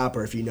good on top,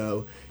 or if you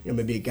know,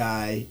 maybe a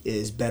guy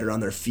is better on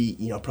their feet,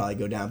 probably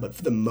go down. But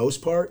for the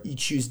most part, you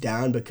choose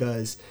down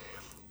because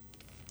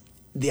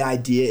the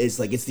idea is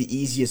like it's the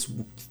easiest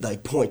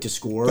like point to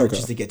score,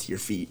 just to get to your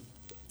feet.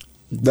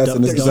 Is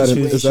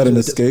that an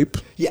escape?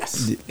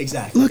 Yes,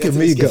 exactly. Look That's at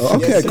an me escape. go.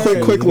 Okay, Yes,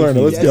 sir. quick learner.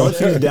 Let's Yes, go. sir.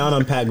 Don't choose down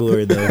on Pat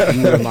Glory though.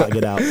 You will not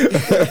get out.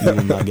 You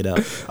will not get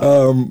out.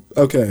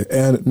 Okay,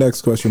 and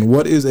next question.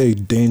 What is a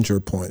danger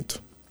point?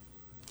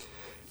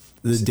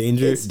 The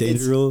danger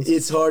rules.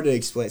 It's hard to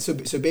explain. So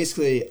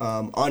basically,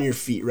 on your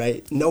feet,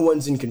 right? No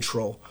one's in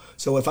control.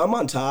 So if I'm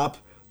on top,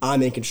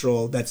 I'm in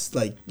control. That's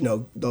like,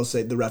 they'll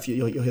say the ref.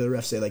 You'll hear the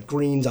ref say like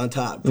green's on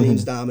top,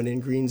 green's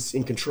dominant, green's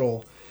in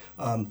control.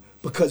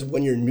 Because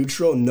when you're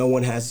neutral, no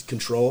one has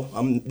control.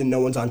 No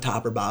one's on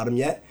top or bottom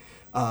yet.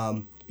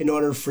 In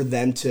order for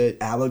them to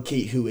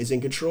allocate who is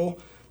in control,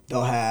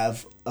 they'll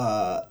have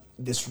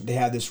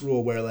this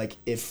rule where like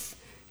if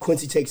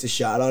Quincy takes a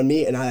shot on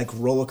me and I like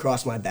roll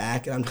across my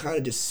back and I'm kind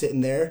of just sitting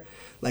there,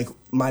 like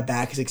my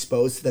back is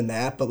exposed to the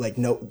mat, but like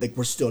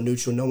we're still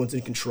neutral, no one's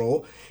in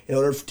control. In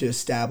order to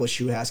establish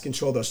who has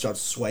control, they'll start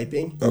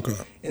swiping. Okay.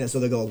 And so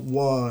they'll go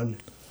 1,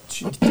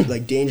 2,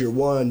 like danger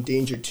 1,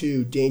 danger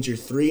 2, danger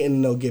 3, and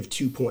then they'll give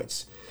 2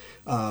 points.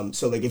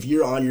 So like if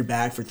you're on your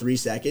back for 3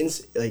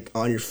 seconds, like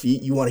on your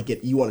feet, you want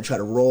to try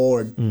to roll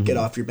or get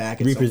off your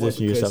back. At some point Reposition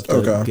yourself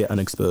because- to get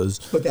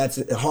unexposed. But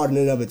that's hard in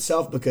and of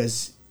itself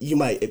because you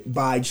might,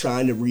 by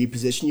trying to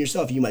reposition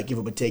yourself, you might give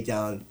up a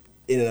takedown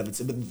in and of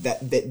itself.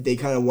 But they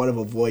kind of want to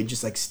avoid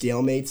just like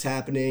stalemates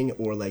happening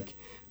or like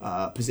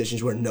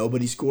positions where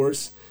nobody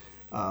scores.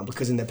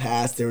 Because in the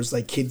past there was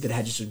like kids that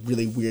had just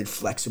really weird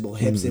flexible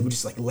hips. They would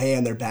just like lay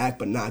on their back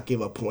but not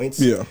give up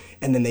points. Yeah.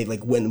 And then they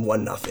like win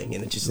 1-0,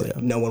 and it's just like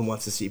no one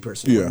wants to see a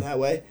person win that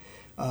way.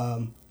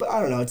 But I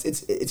don't know.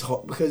 It's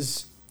hard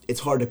because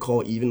it's hard to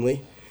call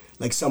evenly.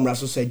 Like some refs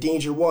will say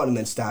danger 1 and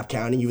then stop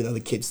counting even though the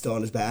kid's still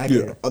on his back.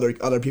 Yeah.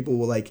 And other people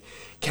will like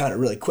count it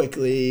really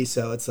quickly.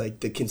 So it's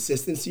like the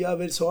consistency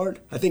of it's hard.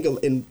 I think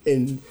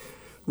in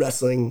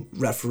wrestling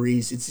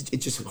referees, it's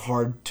just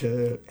hard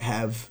to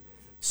have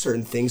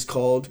certain things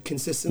called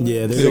consistently.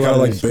 Yeah, Is it kind of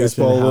like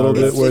baseball a little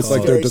bit, where it's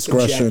like their very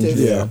discretion?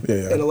 subjective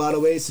Yeah. in a lot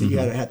of ways, so you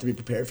gotta have to be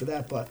prepared for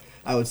that. But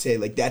I would say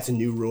like that's a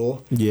new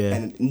rule. Yeah.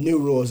 And new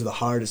rules are the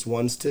hardest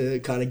ones to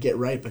kind of get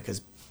right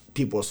because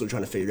people are still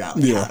trying to figure out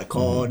how to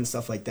call it and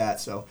stuff like that.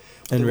 So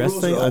In the rules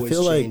wrestling, are I always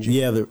feel like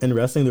changing. in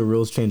wrestling the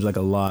rules change like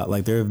a lot.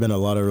 Like there have been a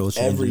lot of rules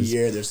changes. Every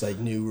year there's like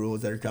new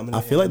rules that are coming.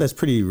 I feel like that's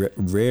pretty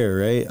rare,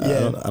 right?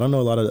 Yeah. I don't know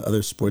a lot of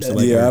other sports. That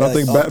like Yeah, I don't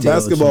think Like,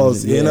 basketball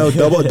is, changes,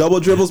 double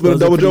dribbles been a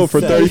Those are double dribble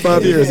for pretty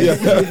set. 35 years.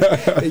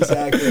 Yeah.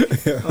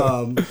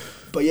 Exactly.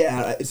 But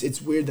yeah,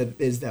 it's weird that it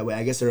is that way.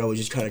 I guess they're always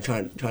just kind of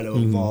trying to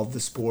evolve the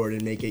sport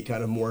and make it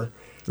kind of more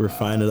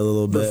refine it a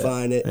little bit.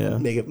 refine it, Yeah.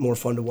 make it more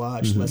fun to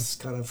watch, less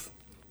kind of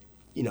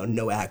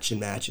no action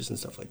matches and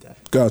stuff like that.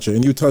 Gotcha.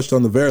 And you touched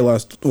on the very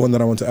last one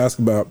that I want to ask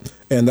about,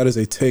 and that is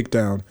a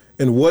takedown.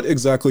 And what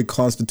exactly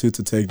constitutes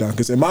a takedown?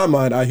 Because in my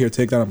mind, I hear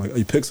takedown, I'm like, oh,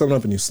 you pick someone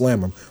up and you slam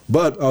them.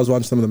 But I was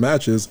watching some of the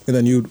matches, and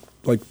then you'd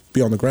like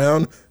be on the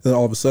ground, and then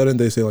all of a sudden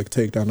they say like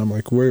takedown. I'm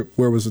like, where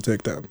was the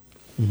takedown?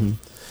 Mm-hmm.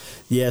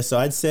 Yeah, so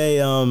I'd say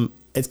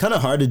it's kind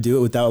of hard to do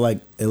it without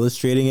like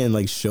illustrating it and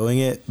like showing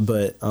it.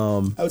 But I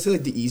would say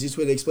like the easiest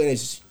way to explain it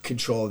is just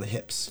control of the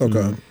hips.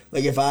 Okay.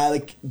 Like if I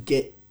like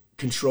get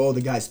control of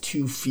the guy's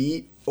 2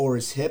 feet or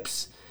his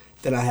hips,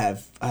 then I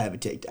have a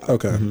takedown.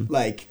 Okay. Mm-hmm.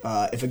 Like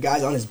if a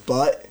guy's on his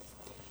butt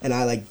and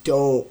I like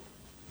don't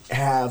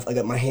have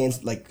like my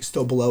hands like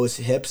still below his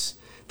hips,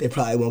 they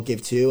probably won't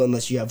give 2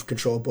 unless you have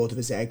control of both of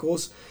his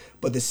ankles.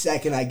 But the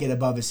second I get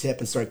above his hip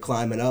and start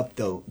climbing up,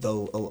 they'll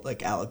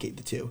like allocate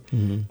the 2.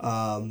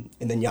 Mm-hmm.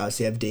 And then you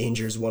obviously have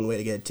dangers. One way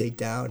to get a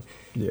takedown.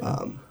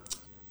 Yeah.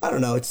 I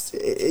don't know. It's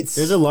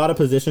there's a lot of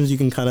positions you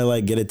can kind of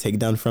like get a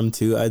takedown from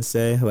too. I'd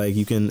say like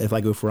you can if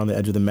we're on the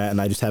edge of the mat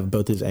and I just have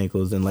both his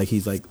ankles and like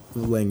he's like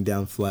laying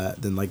down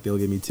flat, then like they'll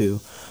give me 2.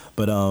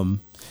 But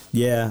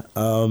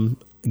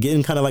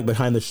getting kind of like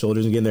behind the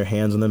shoulders and getting their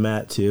hands on the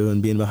mat too,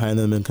 and being behind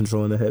them and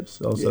controlling the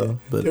hips also. Yeah.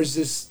 But there's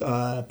this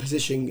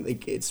position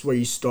like it's where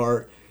you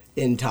start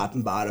in top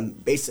and bottom.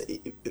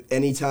 Basically,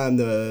 anytime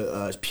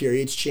the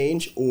periods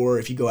change or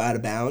if you go out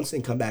of bounds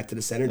and come back to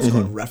the center, it's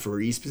called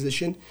referee's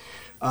position.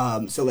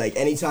 So like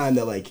anytime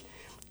that like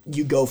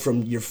you go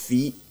from your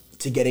feet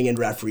to getting in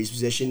referee's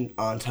position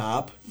on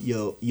top,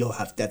 you'll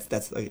have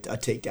that's like a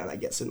takedown, I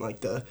guess, in like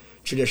the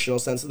traditional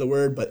sense of the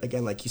word. But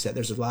again, like you said,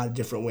 there's a lot of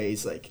different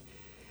ways like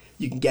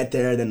you can get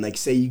there. And then like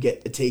say you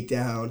get a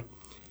takedown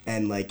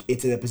and like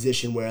it's in a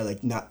position where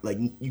like not like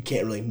you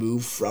can't really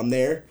move from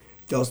there.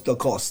 They'll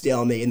call a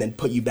stalemate and then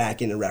put you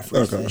back in a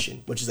referee's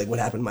position, which is like what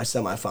happened in my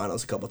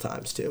semifinals a couple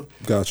times too.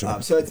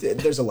 Gotcha. So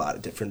there's a lot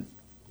of different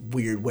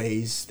weird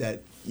ways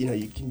that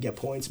you can get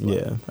points. But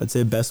yeah, I'd say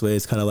the best way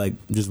is kind of like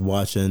just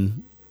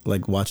watching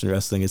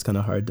wrestling. It's kind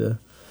of hard to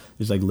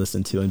just like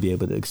listen to and be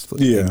able to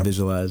like,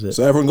 visualize it.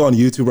 So everyone go on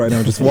YouTube right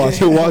now, just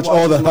watch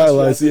all the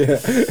highlights. Yeah,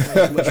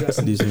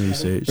 do some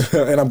research.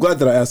 And I'm glad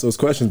that I asked those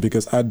questions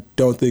because I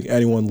don't think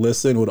anyone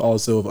listening would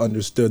also have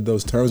understood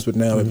those terms. But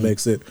now it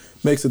makes it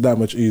that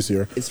much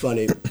easier. It's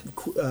funny.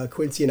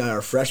 Quincy and I,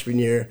 our freshman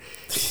year,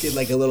 did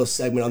like a little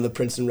segment on the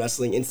Princeton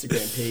Wrestling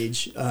Instagram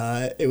page.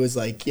 It was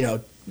like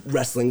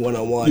wrestling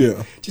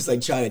 101, just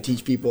like trying to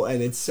teach people,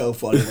 and it's so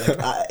funny.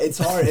 Like it's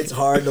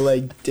hard to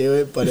like do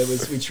it, but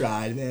we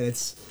tried, man.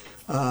 It's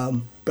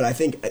but I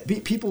think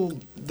people,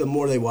 the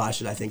more they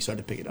watch it, I think start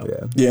to pick it up.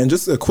 Yeah, and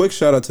just a quick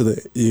shout out to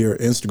your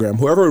Instagram.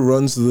 Whoever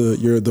runs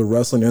the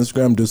wrestling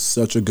Instagram does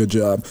such a good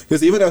job.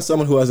 Because even as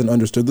someone who hasn't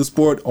understood the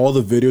sport, all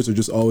the videos are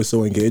just always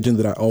so engaging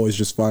that I always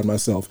just find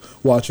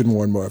myself watching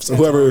more and more. So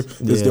whoever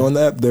is doing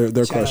that,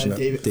 they're crushing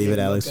it. David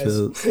Alex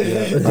Phillips. Plug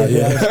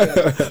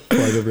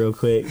it real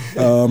quick.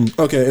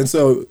 Okay, and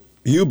so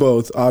you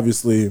both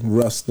obviously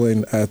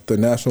wrestling at the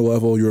national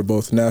level. You were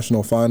both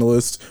national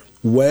finalists.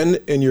 When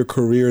in your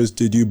careers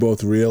did you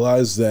both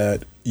realize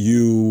that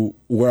you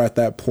were at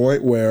that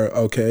point where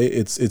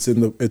it's in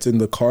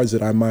the cards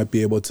that I might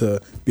be able to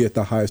be at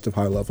the highest of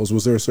high levels?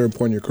 Was there a certain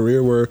point in your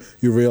career where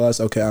you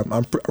realized, okay,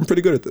 I'm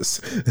pretty good at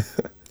this?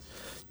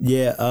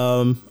 Yeah,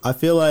 I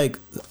feel like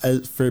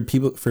for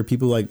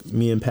people like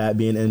me and Pat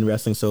being in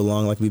wrestling so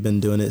long, like we've been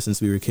doing it since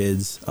we were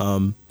kids.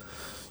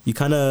 You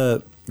kind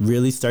of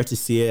really start to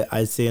see it.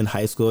 I'd say in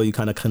high school, you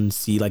kind of can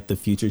see like the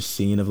future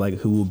scene of like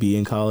who will be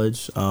in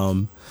college.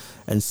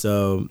 And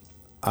so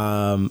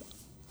I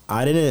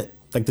didn't,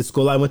 like the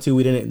school I went to,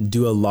 we didn't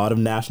do a lot of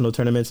national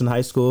tournaments in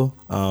high school,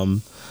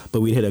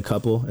 but we hit a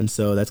couple. And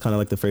so that's kind of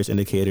like the first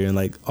indicator. And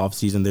like off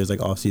season, there's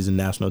like off season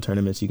national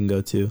tournaments you can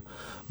go to.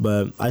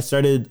 But I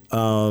started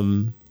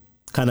kind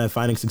of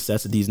finding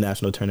success at these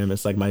national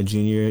tournaments like my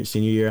senior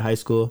year of high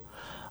school.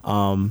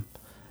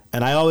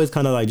 And I always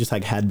kind of like just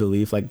like had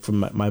belief, like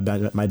from my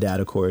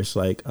dad, of course,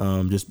 like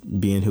just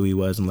being who he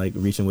was and like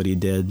reaching what he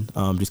did,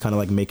 just kind of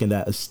like making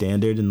that a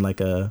standard and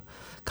like a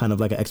kind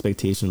of like an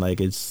expectation. Like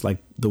it's like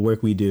the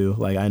work we do,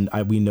 like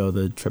we know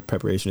the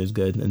preparation is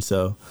good, and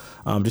so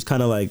just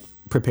kind of like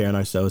preparing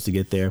ourselves to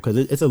get there because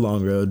it's a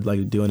long road,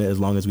 like doing it as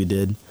long as we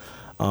did.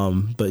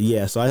 But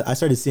yeah, so I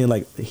started seeing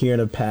like hearing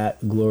of Pat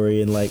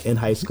Glory and like in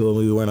high school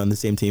we weren't on the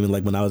same team, and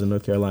like when I was in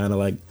North Carolina,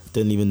 like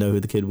didn't even know who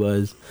the kid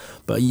was.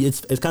 But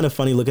it's kind of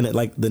funny looking at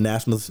like the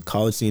national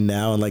college scene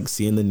now and like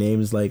seeing the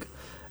names like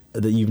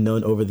that you've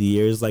known over the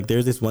years. Like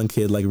there's this one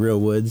kid like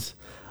Real Woods.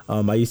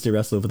 I used to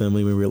wrestle with him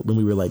when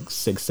we were like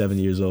 6-7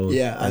 years old.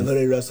 Yeah, I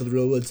literally wrestled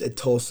Real Woods at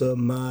Tulsa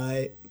and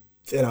I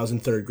was in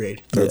 3rd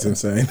grade. That's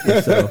insane.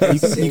 So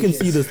you can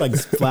see this like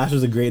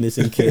flashes of greatness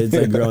in kids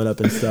like growing up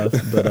and stuff.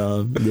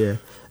 But yeah,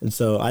 and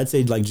so I'd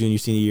say like junior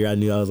senior year, I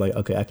knew I was like,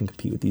 okay, I can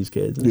compete with these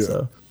kids. And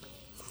so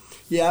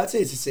yeah, I'd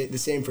say it's the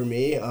same for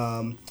me.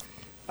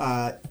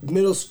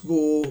 Middle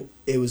school,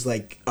 it was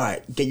like, all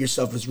right, get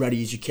yourself as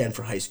ready as you can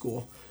for high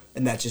school.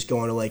 And that's just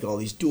going to like all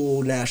these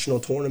dual national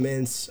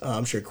tournaments.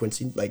 I'm sure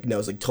Quincy like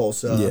knows like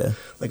Tulsa,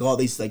 like all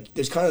these like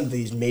there's kind of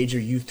these major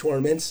youth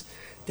tournaments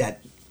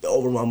that the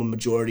overwhelming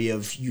majority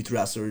of youth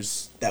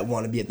wrestlers that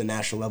want to be at the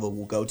national level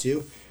will go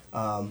to.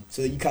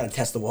 So that you kind of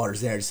test the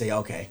waters there to say,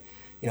 okay,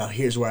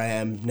 here's where I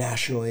am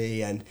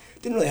nationally, and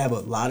didn't really have a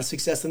lot of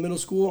success in middle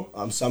school.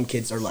 Some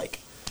kids are like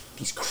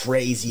these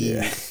crazy,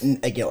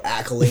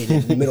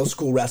 accoladed middle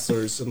school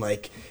wrestlers, and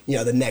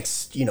the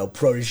next,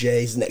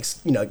 proteges,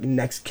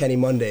 next Kenny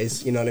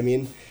Mondays. You know what I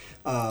mean?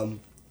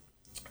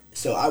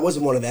 So I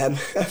wasn't one of them,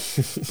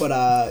 but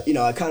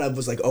I kind of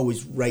was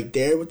always right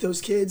there with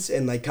those kids,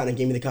 and kind of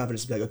gave me the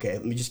confidence to be like, okay,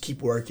 let me just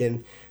keep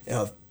working.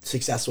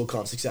 Success will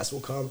come.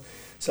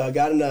 So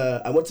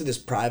I went to this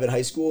private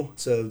high school.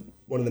 So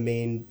one of the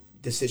main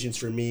decisions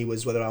for me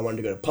was whether I wanted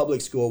to go to public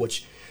school,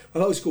 which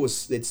my public school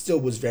still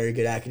was very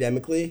good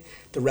academically.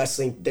 The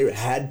wrestling, there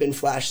had been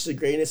flashes of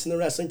greatness in the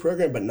wrestling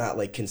program, but not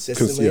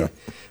consistently.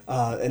 And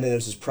then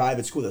there's this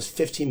private school that was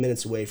 15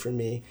 minutes away from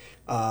me.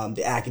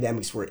 The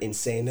academics were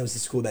insane. That was the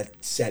school that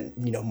sent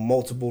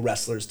multiple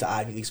wrestlers to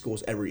Ivy League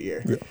schools every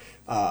year.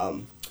 Yeah.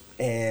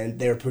 And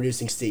they were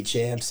producing state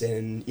champs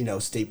and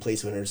state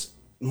place winners,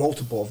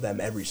 multiple of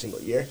them every single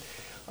year.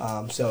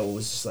 So it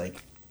was just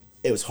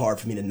it was hard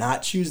for me to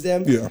not choose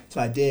them. Yeah.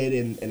 So I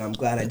did, and I'm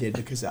glad I did,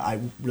 because I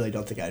really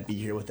don't think I'd be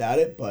here without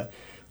it. But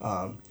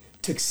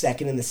took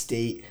second in the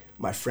state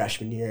my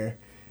freshman year,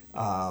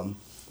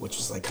 which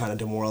was kind of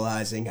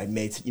demoralizing. I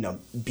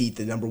beat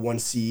the number 1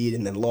 seed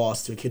and then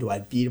lost to a kid who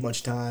I'd beat a bunch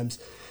of times.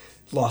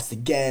 Lost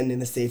again in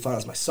the state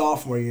finals my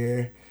sophomore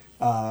year.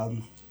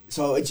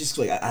 So it just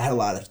I had a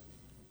lot of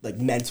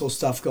mental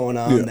stuff going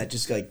on that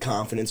just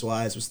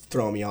confidence-wise was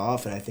throwing me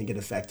off, and I think it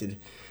affected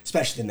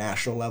especially the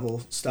national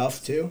level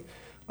stuff too.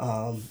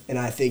 And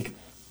I think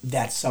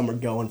that summer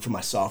going from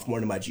my sophomore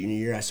to my junior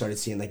year, I started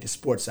seeing the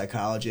sports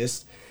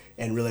psychologist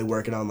and really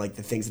working on the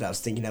things that I was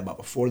thinking about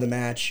before the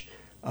match,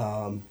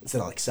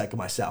 instead of psyching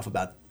myself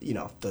about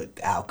the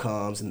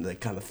outcomes and the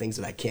kind of things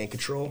that I can't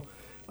control.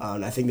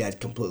 And I think that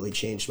completely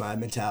changed my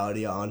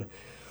mentality on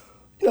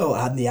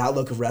on the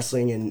outlook of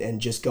wrestling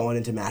and just going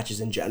into matches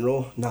in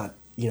general, not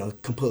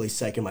completely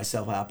psyching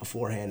myself out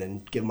beforehand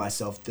and giving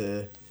myself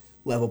the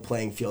level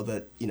playing field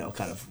that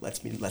kind of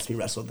lets me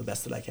wrestle the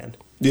best that I can.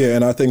 Yeah,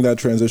 and I think that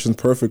transitions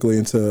perfectly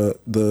into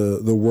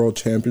the World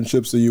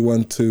Championships that you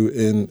went to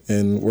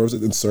in where was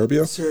it, in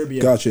Serbia?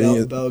 Serbia,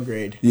 gotcha.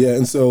 Belgrade. Yeah,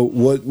 and so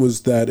what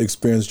was that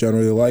experience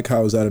generally like?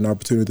 How was that an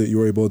opportunity that you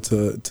were able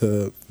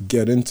to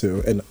get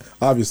into? And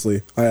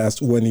obviously, I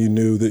asked when you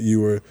knew that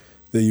you were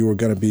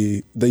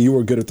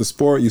good at the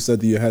sport. You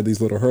said that you had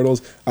these little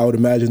hurdles. I would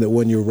imagine that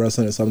when you're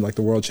wrestling at something like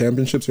the World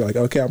Championships, you're like,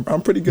 okay,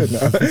 I'm pretty good now.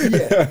 No,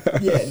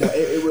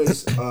 it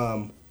was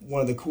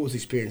one of the coolest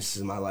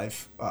experiences in my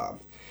life.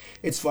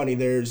 It's funny.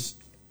 There's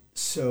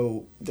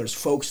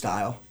folk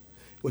style,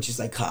 which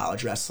is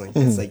college wrestling.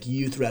 Mm-hmm. It's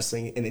youth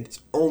wrestling, and it's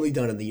only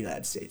done in the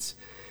United States.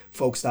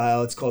 Folk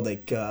style. It's called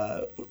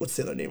what's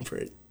the other name for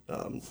it?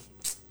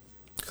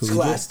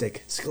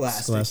 Scholastic. It's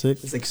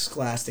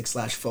Scholastic /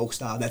 folk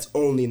style. That's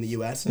only in the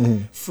U.S.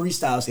 Mm-hmm.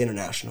 Freestyle is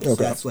international. Okay.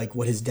 So that's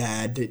what his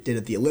dad did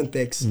at the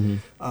Olympics.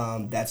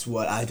 Mm-hmm. That's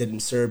what I did in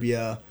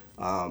Serbia.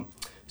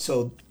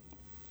 So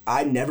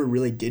I never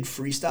really did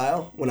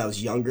freestyle when I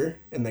was younger.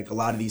 And a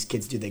lot of these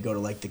kids do. They go to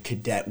the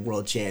cadet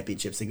world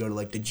championships. They go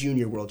to the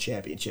junior world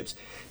championships.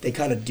 They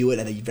kind of do it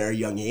at a very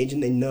young age,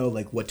 and they know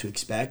what to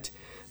expect.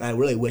 And I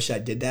really wish I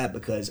did that,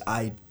 because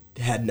I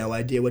had no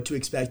idea what to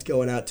expect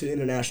going out to an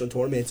international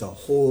tournament. It's a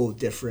whole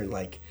different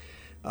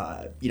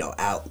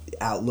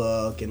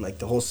outlook, and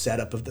the whole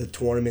setup of the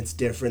tournament's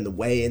different. The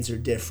weigh-ins are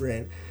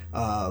different.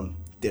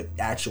 The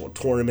actual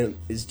tournament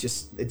is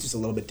just a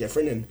little bit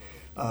different, and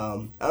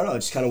I don't know. I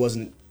just kind of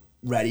wasn't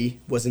ready,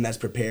 wasn't as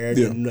prepared,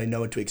 didn't really know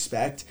what to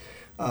expect.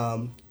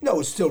 It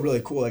was still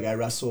really cool. I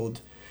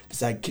wrestled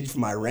this kid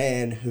from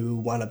Iran who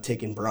wound up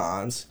taking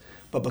bronze,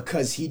 but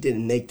because he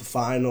didn't make the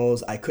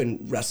finals, I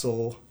couldn't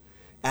wrestle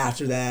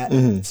after that.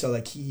 Mm-hmm. So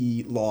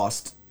he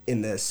lost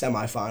in the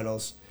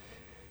semifinals.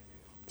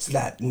 So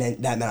that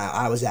meant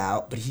I was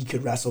out, but he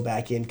could wrestle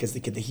back in because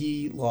the kid that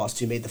he lost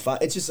to made the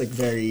final. It's just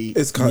very...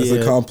 It's a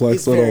complex.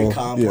 It's very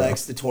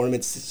complex, the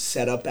tournament's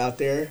set up out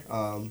there.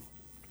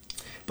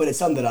 But it's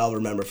something that I'll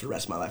remember for the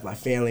rest of my life. My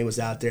family was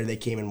out there. They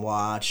came and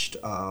watched.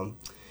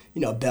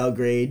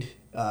 Belgrade,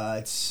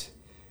 it's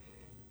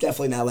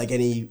definitely not like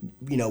any,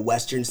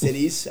 Western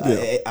cities.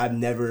 I've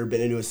never been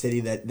into a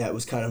city that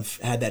was kind of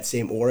had that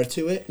same aura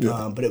to it.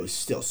 Yeah. But it was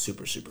still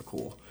super, super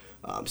cool.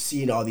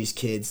 Seeing all these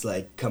kids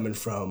coming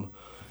from,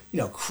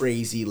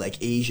 crazy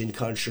Asian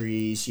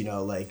countries,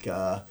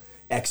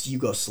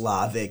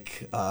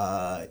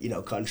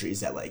 ex-Yugoslavic,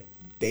 countries that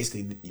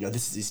basically,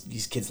 this is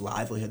these kids'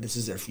 livelihood. This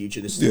is their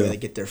future. This is the way they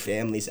get their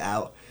families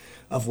out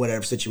of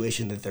whatever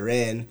situation that they're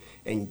in,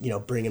 and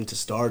bring them to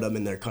stardom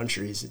in their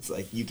countries. It's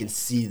you can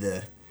see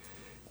the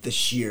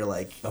sheer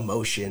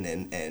emotion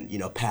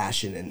and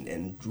passion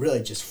and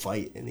really just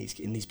fight in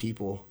these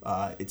people.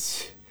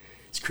 It's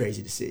it's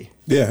crazy to see.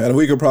 Yeah, and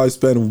we could probably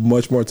spend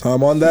much more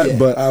time on that,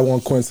 but I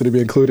want Quincy to be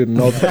included in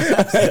all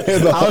that.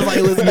 I was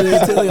like listening to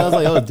it too. I was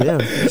like, oh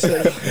damn.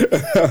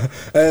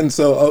 And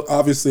so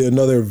obviously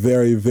another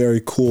very,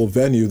 very cool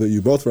venue that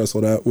you both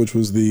wrestled at, which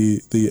was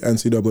the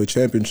NCAA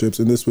championships,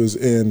 and this was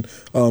in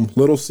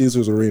Little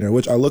Caesars Arena,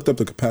 which I looked up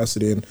the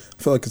capacity and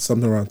I feel like it's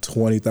something around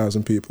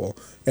 20,000 people.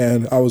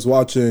 And I was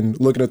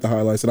looking at the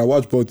highlights, and I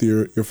watched both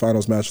your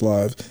finals match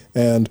live,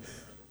 and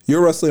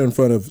you're wrestling in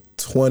front of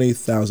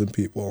 20,000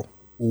 people.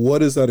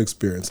 What is that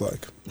experience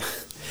like?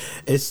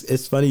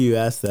 It's funny you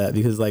asked that,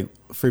 because like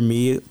for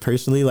me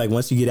personally, like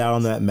once you get out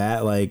on that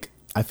mat, like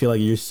I feel like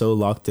you're so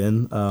locked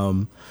in.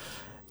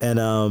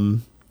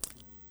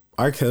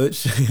 Our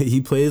coach,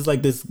 he plays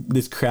like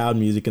this crowd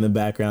music in the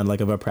background, like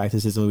of our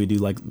practices when we do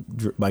like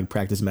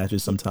practice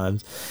matches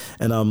sometimes.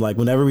 And like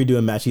whenever we do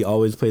a match, he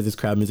always plays this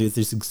crowd music.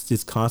 It's just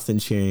this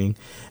constant cheering.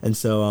 And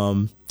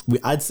so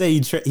I'd say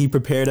he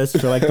prepared us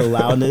for like the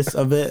loudness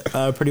of it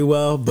pretty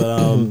well,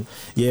 but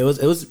yeah, it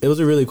was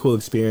a really cool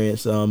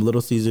experience.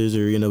 Little Caesars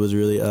Arena was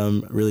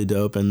really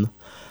dope, and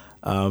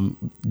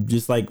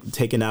just like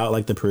taking out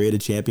like the parade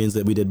of champions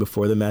that we did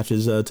before the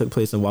matches took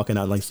place, and walking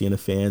out and like seeing the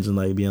fans and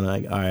like being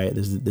like, all right,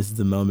 this is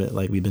the moment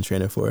like we've been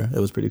training for. It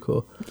was pretty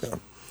cool.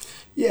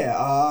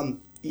 Yeah,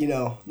 you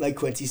know, like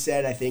Quincy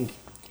said, I think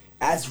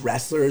as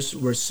wrestlers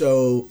we're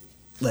so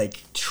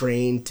like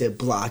trained to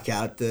block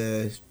out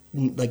the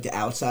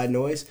outside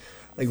noise.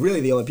 Like really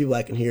the only people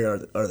I can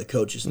hear are the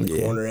coaches in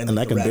the corner and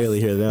I can ref.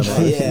 barely hear them.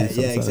 Yeah,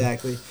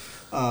 exactly.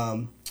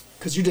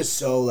 Because you're just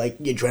so like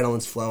your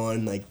adrenaline's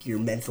flowing, like you're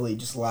mentally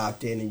just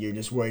locked in, and you're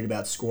just worried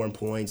about scoring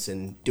points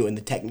and doing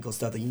the technical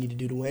stuff that you need to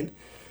do to win.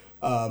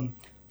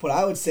 But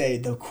I would say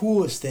the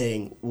coolest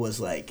thing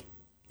was like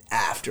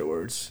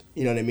afterwards.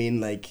 You know what I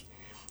mean? Like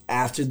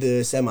after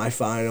the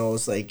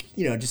semifinals, like,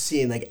 you know, just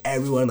seeing like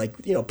everyone, like,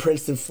 you know,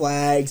 Princeton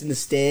flags in the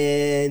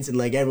stands and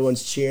like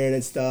everyone's cheering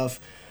and stuff.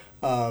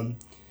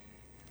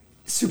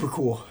 Super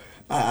cool.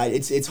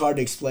 It's hard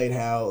to explain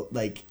how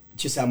like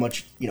just how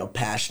much, you know,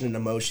 passion and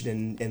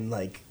emotion and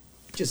like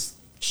just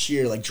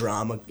sheer like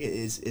drama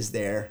is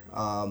there.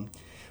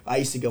 I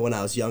used to go when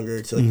I was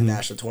younger to like the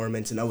national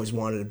tournaments, and I always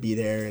wanted to be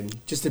there, and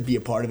just to be a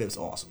part of it was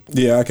awesome.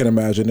 Yeah, I can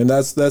imagine, and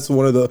that's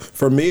one of the,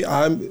 for me,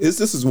 this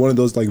is one of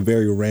those like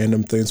very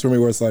random things for me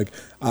where it's like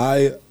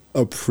I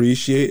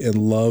appreciate and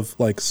love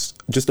like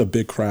just a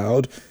big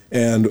crowd,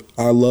 and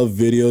I love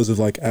videos of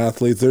like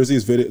athletes. There's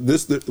these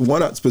videos. The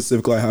one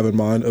specifically I have in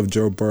mind of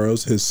Joe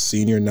Burrow's his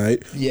senior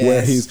night,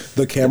 where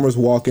the camera's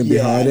walking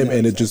behind him,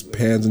 and it just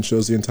pans and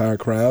shows the entire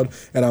crowd,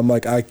 and I'm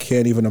like, I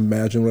can't even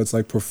imagine what it's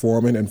like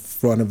performing in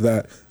front of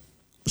that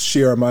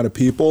sheer amount of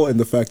people, and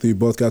the fact that you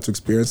both got to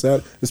experience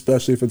that,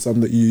 especially if it's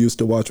something that you used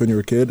to watch when you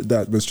were a kid,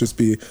 that must just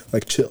be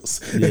like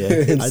chills.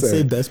 Yeah, I'd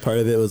say best part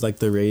of it was like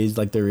the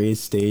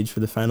raised stage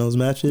for the finals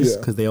matches,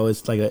 because they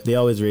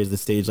always raise the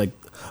stage like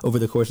over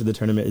the course of the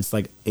tournament. It's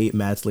like 8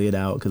 mats laid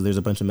out because there's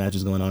a bunch of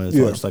matches going on as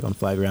well, just like on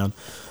flag ground.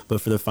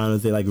 But for the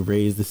finals, they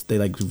raise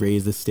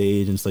the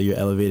stage, and so you're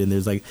elevated. And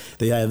there's like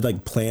they have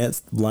like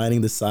plants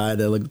lining the side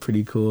that look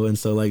pretty cool, and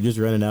so like just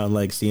running out and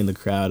like seeing the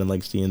crowd and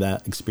like seeing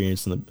that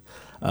experience and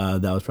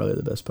that was probably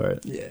the best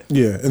part.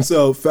 Yeah. And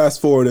so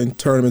fast forward and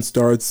tournament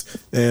starts,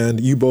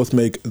 and you both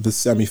make the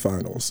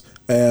semifinals.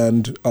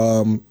 And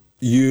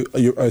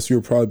as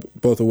you're probably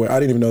both aware,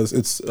 I didn't even know this.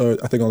 It's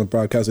I think on the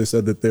broadcast they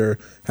said that there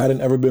hadn't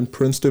ever been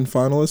Princeton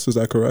finalists. Is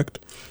that correct?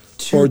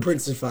 2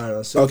 Princeton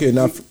finalists. So okay,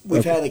 now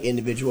we've had like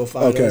individual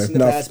finalists in the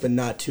past, but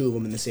not 2 of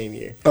them in the same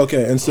year.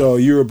 Okay, and so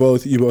you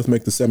both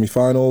make the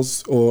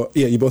semifinals,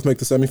 you both make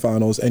the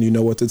semifinals, and you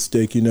know what's at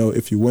stake. You know,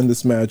 if you win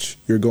this match,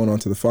 you're going on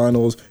to the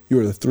finals.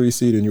 You are the 3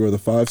 seed, and you are the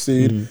 5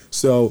 seed. Mm-hmm.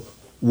 So,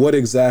 what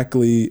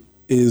exactly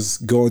is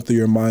going through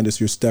your mind as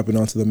you're stepping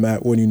onto the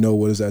mat when you know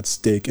what is at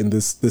stake in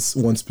this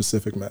one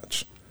specific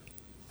match?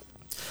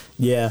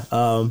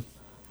 Yeah.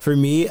 For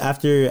me,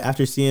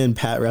 after seeing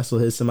Pat wrestle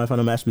his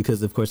semifinal match,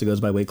 because of course it goes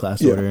by weight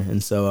class order,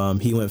 and so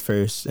he went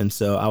first, and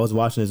so I was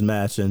watching his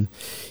match, and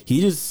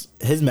his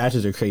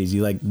matches are crazy.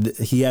 Like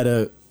he had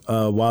a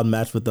wild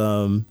match with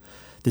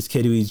this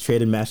kid who he's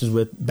traded matches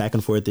with back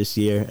and forth this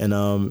year,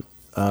 and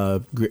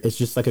it's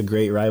just like a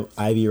great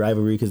Ivy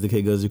rivalry because the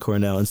kid goes to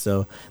Cornell, and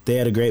so they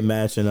had a great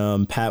match,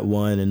 and Pat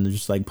won and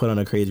just like put on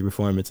a crazy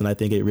performance, and I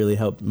think it really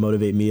helped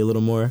motivate me a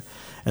little more.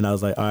 And I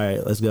was like, all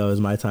right, let's go. It's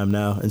my time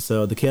now. And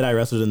so the kid I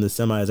wrestled in the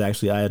semis,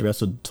 actually, I had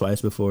wrestled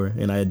twice before,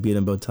 and I had beat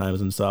him both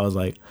times. And so I was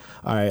like,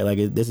 all right, like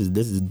this is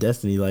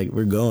destiny. Like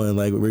we're going,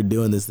 like we're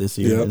doing this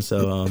year. Yep. And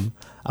so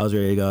I was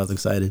ready to go. I was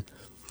excited.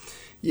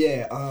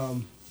 Yeah,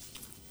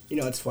 you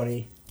know, it's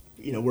funny.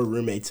 You know, we're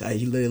roommates.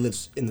 He literally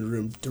lives in the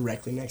room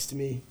directly next to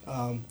me,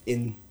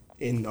 in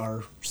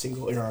our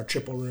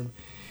triple room,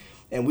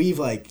 and we've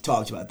like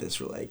talked about this.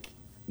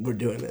 We're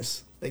doing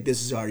this. Like,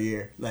 this is our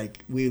year. Like,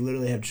 we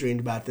literally have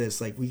dreamed about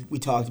this. Like, we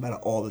talked about it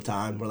all the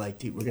time. We're like,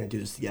 dude, we're going to do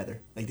this together.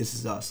 Like, this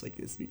is us. Like,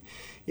 this,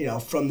 you know,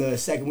 from the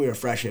second we were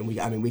freshmen,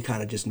 we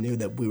kind of just knew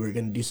that we were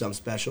going to do something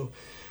special.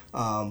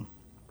 And,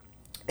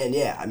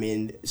 yeah, I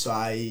mean, so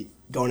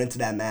going into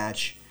that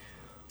match,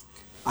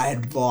 I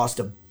had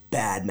lost a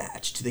bad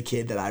match to the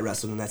kid that I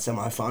wrestled in that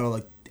semifinal,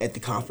 like at the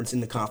conference,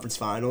 in the conference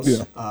finals.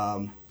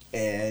 Yeah.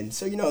 And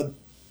so,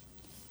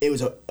 it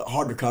was a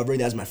hard recovery.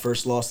 That was my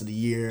first loss of the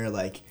year.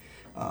 Like,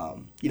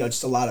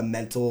 just a lot of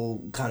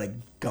mental kind of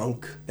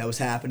gunk that was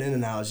happening,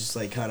 and I was just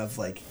like kind of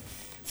like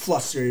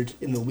flustered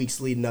in the weeks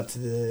leading up to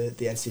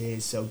the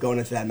NCAAs. So going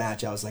into that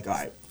match, I was like, all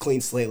right,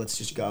 clean slate, let's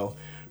just go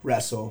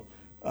wrestle.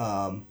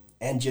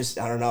 And just,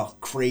 I don't know,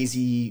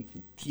 crazy,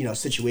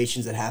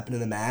 situations that happened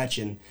in the match.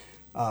 And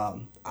I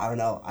don't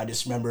know, I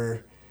just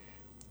remember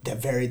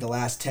the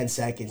last 10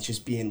 seconds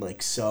just being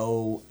like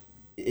so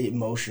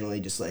emotionally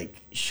just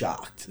like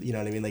shocked. You know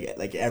what I mean?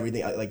 Like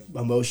everything, like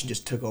emotion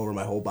just took over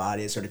my whole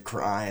body. I started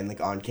crying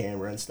like on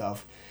camera and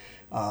stuff.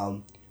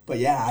 But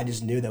yeah, I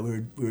just knew that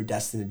we were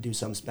destined to do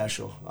something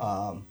special.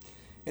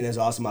 And it was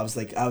awesome. I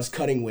was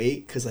cutting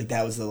weight because like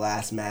that was the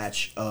last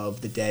match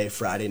of the day,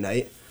 Friday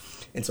night.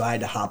 And so I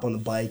had to hop on the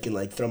bike and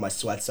like throw my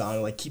sweats on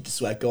and like keep the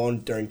sweat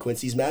going during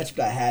Quincy's match.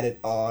 But I had it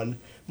on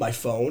my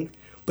phone,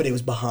 but it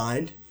was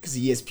behind because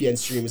the ESPN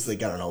stream is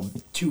like, I don't know,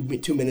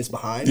 2 minutes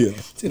behind. Yeah.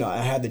 So, I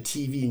had the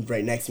TV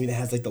right next to me that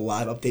has like the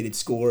live updated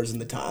scores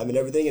and the time and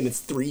everything, and it's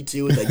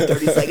 3-2 with like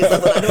 30 seconds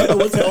left. And I don't know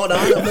what's going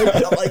on.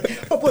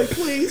 I'm like,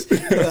 please.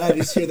 And I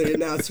just hear the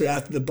announcer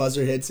after the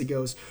buzzer hits. It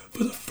goes,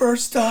 for the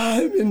first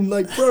time in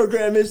like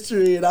program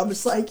history, and I'm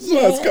just like,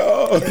 yeah. Let's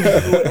go. And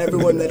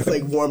everyone that's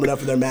like warming up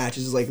for their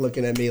matches is like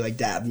looking at me, like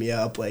dabbing me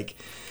up, like.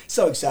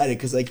 So excited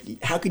because,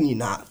 like, how can you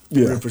not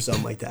root for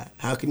something like that?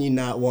 How can you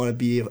not want to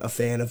be a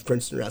fan of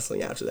Princeton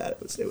wrestling after that?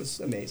 It was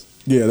amazing.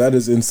 Yeah, that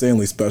is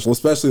insanely special,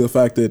 especially the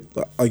fact that,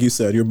 like you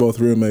said, you're both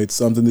roommates,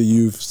 something that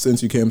you've,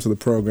 since you came to the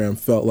program,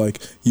 felt like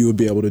you would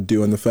be able to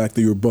do, and the fact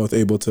that you were both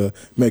able to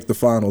make the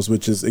finals,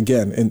 which is,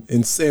 again,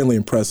 insanely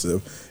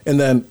impressive. And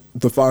then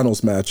the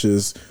finals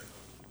matches,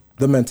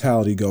 the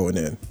mentality going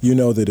in. You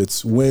know that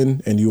it's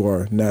win and you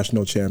are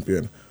national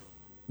champion.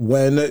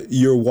 When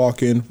you're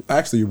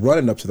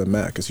running up to the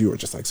mat, because you were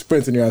just like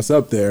sprinting your ass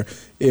up there,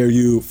 are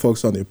you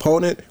focused on the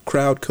opponent,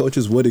 crowd,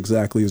 coaches? What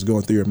exactly is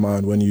going through your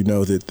mind when you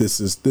know that this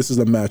is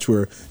a match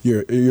where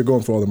you're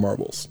going for all the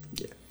marbles?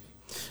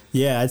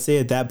 Yeah, I'd say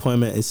at that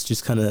point, man, it's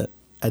just kind of,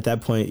 at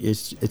that point,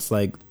 it's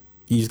like,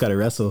 you just got to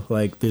wrestle.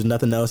 Like, there's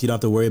nothing else. You don't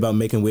have to worry about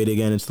making weight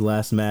again. It's the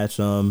last match.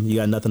 You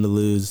got nothing to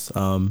lose.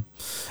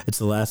 It's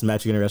the last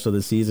match you're going to wrestle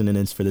this season, and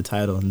it's for the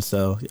title. And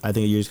so I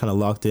think you're just kind of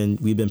locked in.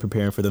 We've been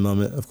preparing for the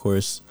moment, of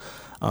course.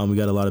 We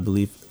got a lot of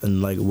belief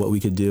in, like, what we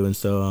could do. And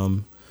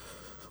so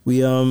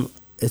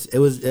it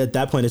was, at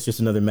that point, it's just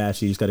another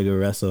match. You just got to go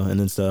wrestle. And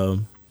then so,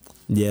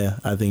 yeah,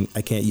 I think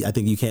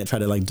you can't try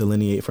to, like,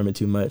 delineate from it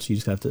too much. You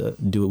just have to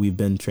do what we've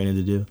been training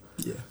to do.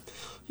 Yeah.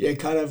 Yeah,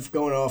 kind of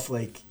going off,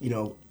 like,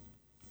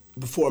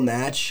 before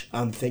match,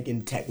 I'm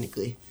thinking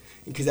technically,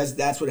 because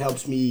that's what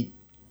helps me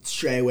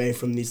stray away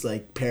from these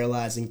like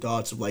paralyzing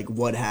thoughts of like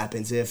what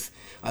happens if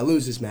I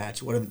lose this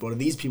match. What are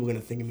these people going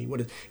to think of me?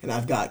 And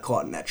I've got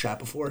caught in that trap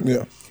before.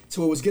 Yeah.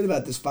 So what was good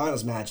about this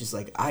finals match is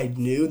like I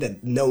knew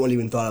that no one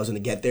even thought I was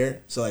going to get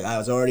there. So like I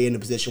was already in a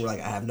position where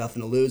like I have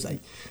nothing to lose. I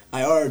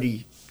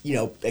already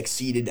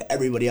exceeded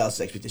everybody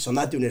else's expectations. So I'm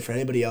not doing it for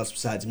anybody else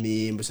besides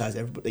me and besides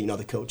everybody,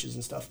 the coaches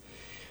and stuff.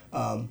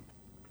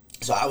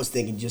 So I was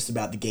thinking just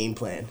about the game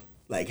plan.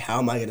 Like, how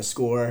am I going to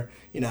score?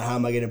 How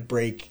am I going to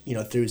break,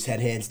 through his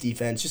head, hands,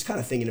 defense? Just kind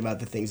of thinking about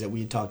the things that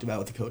we had talked about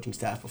with the coaching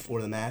staff before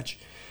the match.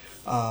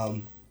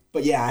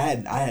 But yeah,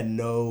 I had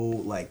no,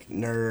 like,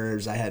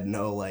 nerves. I had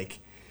no, like,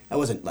 I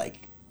wasn't,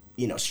 like,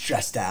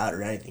 stressed out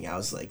or anything. I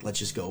was like, let's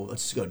just go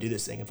do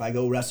this thing. If I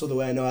go wrestle the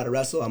way I know how to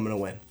wrestle, I'm going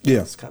to win. Yeah.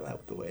 That's kind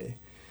of the way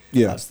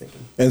I was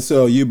thinking. And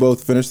so you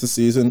both finished the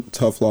season,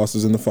 tough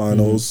losses in the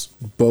finals,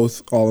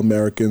 both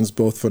All-Americans,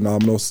 both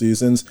phenomenal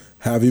seasons.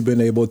 Have you been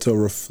able to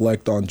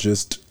reflect on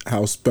just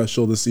how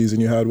special the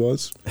season you had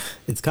was?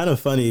 It's kind of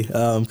funny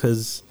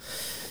because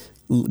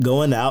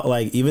going out,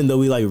 like, even though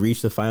we like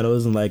reached the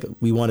finals and like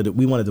we wanted to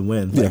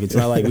win. Like, it's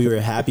not like we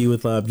were happy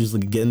with just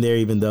like, getting there,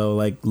 even though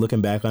like looking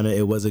back on it,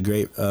 it was a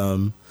great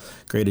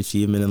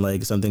achievement and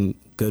like something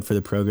good for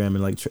the program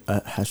and like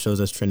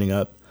shows us trending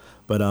up.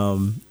 But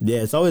yeah,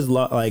 it's always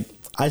like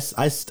I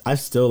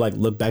still like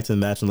look back to the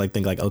match and like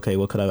think like, okay,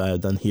 what could I have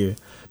done here?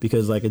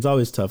 Because like it's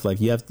always tough. Like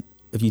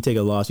if you take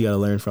a loss, you got to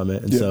learn from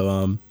it. And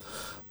so,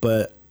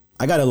 but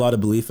I got a lot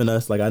of belief in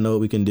us. Like I know what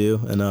we can do,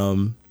 and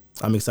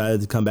I'm excited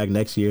to come back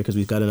next year because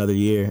we've got another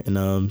year.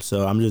 And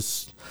so I'm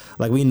just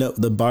like, we know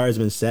the bar has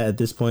been set at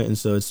this point, and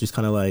so it's just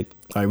kind of like,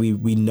 all right,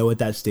 we know what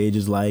that stage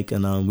is like,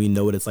 and we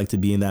know what it's like to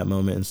be in that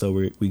moment. And so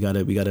we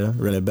gotta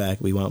run it back.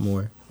 We want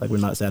more. Like, we're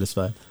not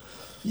satisfied.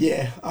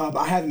 Yeah,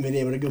 I haven't been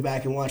able to go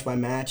back and watch my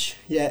match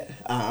yet.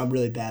 I'm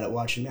really bad at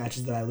watching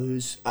matches that I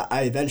lose.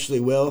 I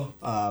eventually will.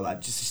 I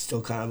just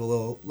still kind of a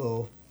little,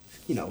 will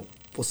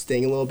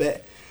sting a little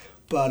bit.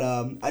 But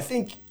I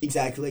think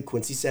exactly like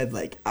Quincy said,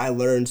 like I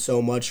learned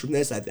so much from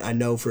this. I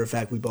know for a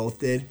fact we both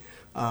did.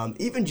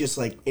 Even just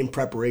like in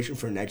preparation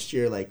for next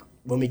year, like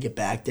when we get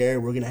back there,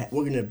 we're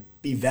gonna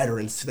be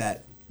veterans to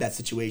that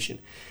situation.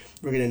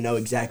 We're gonna know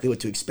exactly what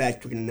to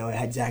expect. We're gonna know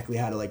exactly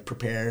how to like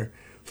prepare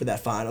for that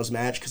finals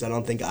match, because I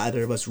don't think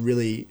either of us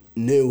really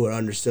knew or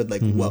understood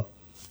like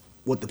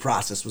what the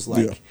process was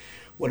like,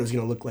 what it was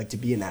going to look like to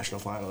be a national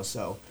finalist.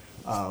 So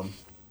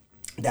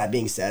that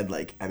being said,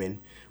 like, I mean,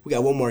 we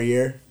got one more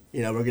year.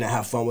 You know, we're going to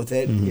have fun with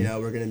it. You know,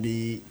 we're going to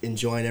be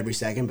enjoying every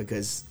second,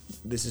 because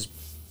this is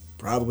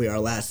probably our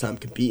last time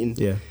competing.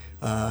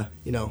 Yeah.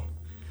 You know,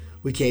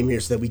 we came here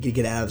so that we could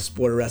get out of the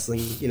sport of wrestling,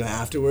 you know,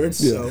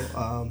 afterwards. Yeah.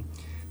 So,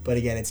 but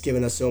again, it's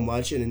given us so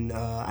much, and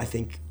I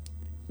think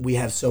we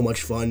have so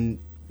much fun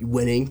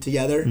winning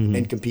together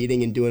and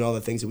competing and doing all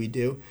the things that we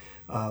do.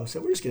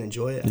 So we're just gonna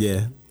enjoy it.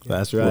 Yeah,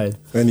 that's right.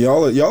 And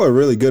y'all are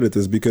really good at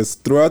this, because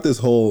throughout this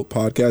whole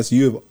podcast,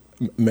 you have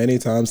many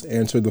times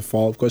answered the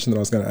follow-up question that I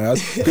was going to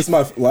ask. Because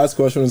my last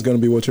question was going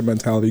to be, what's your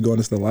mentality going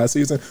into the last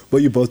season? But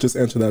you both just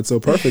answered that so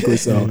perfectly.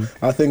 So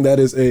I think that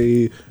is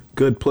a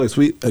good place.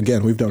 We've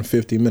done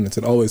 50 minutes.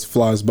 It always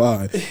flies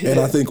by. And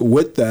I think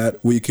with that,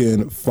 we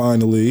can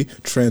finally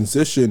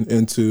transition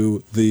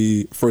into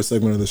the first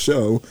segment of the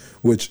show,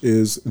 which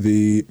is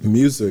the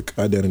music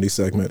identity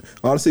segment.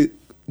 Honestly,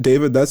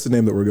 David, that's the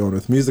name that we're going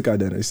with, music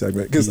identity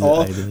segment. Because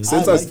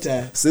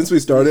since we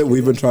started,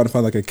 we've been trying to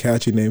find like a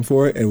catchy name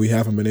for it, and we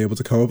haven't been able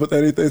to come up with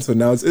anything. So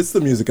now it's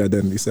the music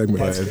identity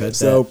segment.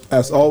 So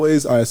as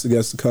always, I ask the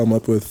guests to come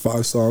up with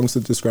 5 songs to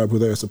describe who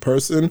they are as a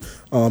person,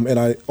 and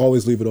I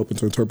always leave it open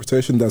to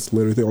interpretation. That's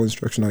literally the only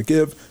instruction I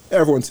give.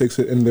 Everyone takes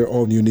it in their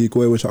own unique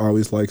way, which I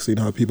always like seeing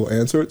how people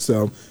answer it.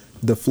 So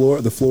the floor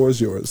is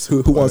yours.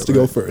 Who wants to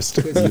go first?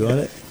 You want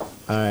it?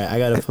 All right, I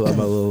gotta pull up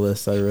my little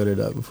list. I wrote it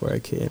up before I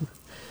came.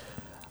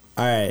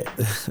 All right.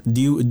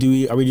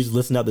 Are we just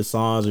listing out the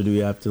songs, or do we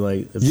have to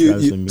like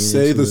you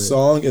say the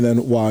song and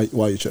then why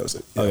you chose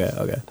it? Yeah.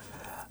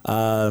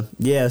 Okay.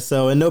 Yeah.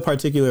 So in no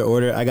particular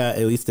order, I got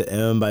At Least the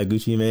M by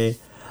Gucci Mane,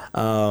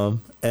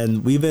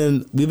 and we've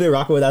been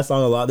rocking with that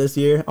song a lot this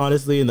year,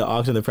 honestly, in the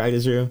auction, the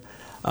practice room,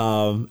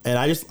 and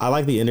I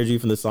like the energy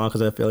from the song,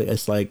 because I feel like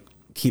it's like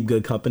keep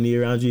good company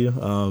around you.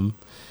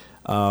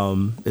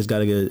 It's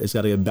got a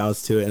good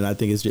bounce to it, and I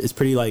think it's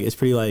pretty like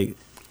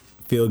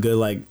feel good,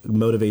 like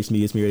motivates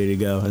me, gets me ready to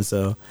go. And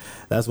so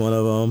that's one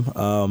of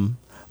them.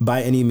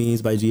 By Any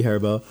Means by G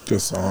Herbo.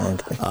 Good song.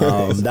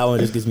 That one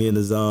just gets me in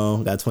the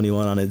zone. Got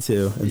 21 on it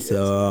too. And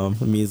so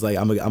it means like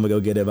I'm gonna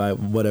go get it by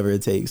whatever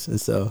it takes. And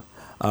so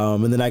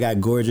and then I got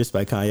Gorgeous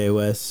by Kanye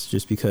West,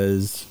 just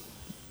because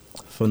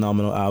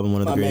phenomenal album,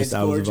 one of the greatest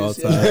albums of all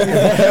time.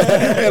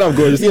 And I'm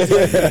gorgeous.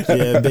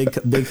 Yeah, big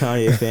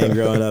Kanye fan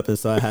growing up, and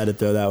so I had to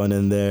throw that one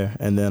in there.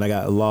 And then I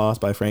got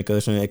Lost by Frank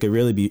Ocean. It could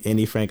really be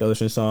any Frank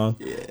Ocean song,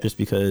 just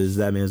because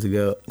that man's the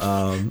GOAT.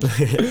 And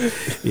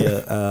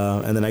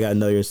then I got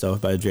Know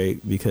Yourself by Drake,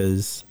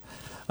 because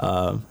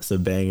it's a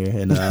banger,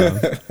 and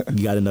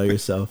you got to know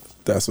yourself.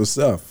 That's what's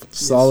up.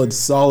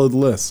 Solid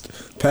list.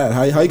 Pat,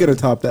 how you gonna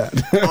top that?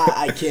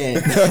 I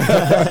can't.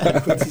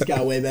 Quincy's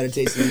got way better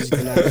taste in music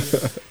than I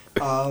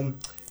do.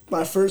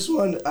 My first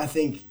one, I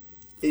think,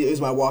 it was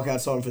my walkout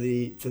song for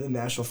the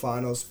national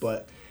finals,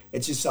 but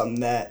it's just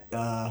something that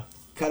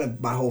kind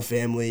of my whole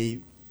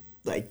family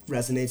like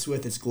resonates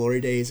with. It's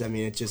Glory Days. I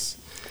mean, it just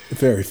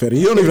very fitting.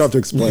 You don't even have to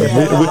explain.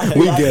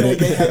 We get it.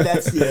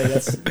 That's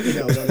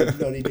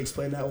no need to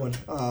explain that one.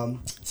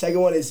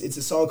 Second one it's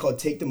a song called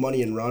 "Take the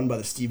Money and Run" by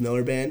the Steve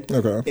Miller Band.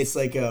 Okay, it's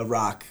like a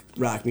rock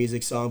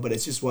music song, but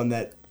it's just one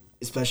that,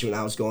 especially when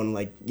I was going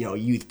like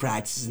youth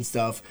practices and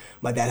stuff,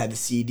 my dad had the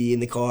CD in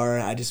the car.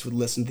 I just would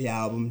listen to the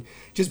album.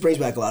 Just brings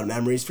back a lot of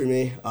memories for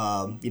me.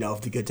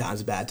 The good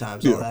times, the bad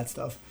times, all that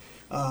stuff.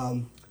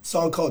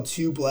 Song called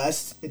Too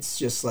Blessed. It's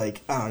just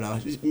like, I don't know,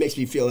 it makes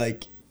me feel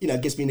like,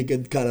 it gets me in a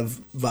good kind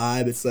of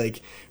vibe. It's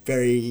like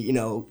very,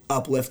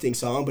 uplifting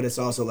song, but it's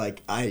also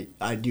like, I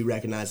do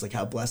recognize like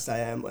how blessed I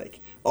am, like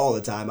all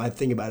the time. I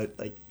think about it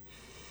like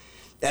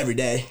every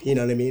day, you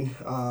know what I mean?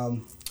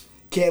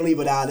 Can't Leave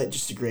Without It,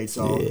 just a great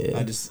song. Yeah.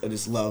 I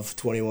just love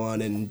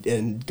 21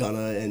 and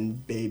Gunna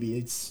and Baby.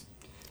 It's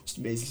just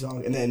an amazing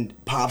song. And then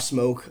Pop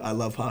Smoke, I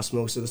love Pop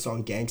Smoke, so the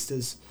song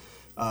Gangstas.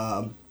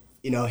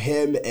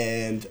 Him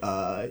and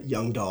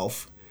Young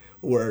Dolph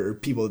were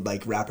people,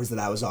 like rappers that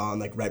I was on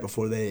like right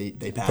before they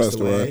passed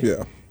away.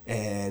 Yeah.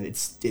 And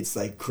it's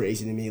like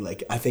crazy to me.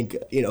 Like, I think,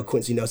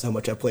 Quincy knows how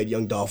much I played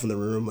Young Dolph in the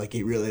room. Like,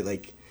 he really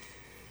like,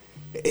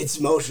 it's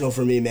emotional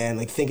for me, man.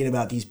 Like, thinking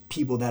about these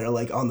people that are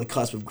like on the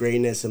cusp of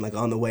greatness and like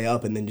on the way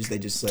up, and then they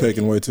just like,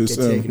 taken way too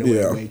soon. Taken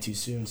away way too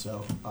soon.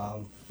 So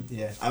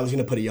I was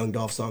gonna put a Young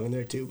Dolph song in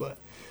there too, but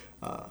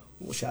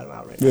we'll shout him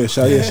out right now.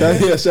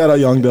 Shout out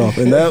Young Dolph.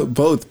 And that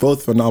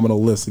both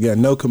phenomenal lists.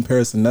 Again, no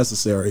comparison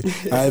necessary.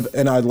 I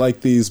like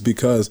these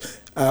because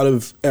out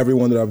of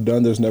everyone that I've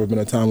done, there's never been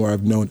a time where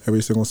I've known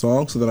every single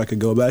song, so that I could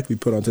go back, be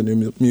put onto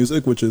new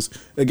music, which is,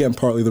 again,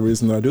 partly the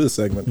reason that I do this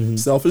segment. Mm-hmm.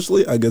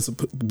 Selfishly, I get to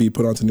be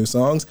put onto new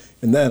songs,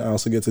 and then I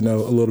also get to know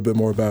a little bit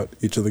more about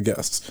each of the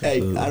guests.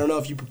 Hey, I don't know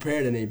if you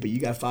prepared any, but you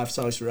got 5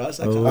 songs for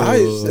us.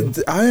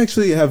 I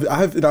actually have.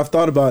 I've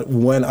thought about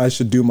when I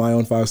should do my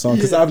own 5 songs,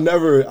 because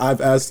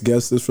I've asked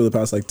guests this for the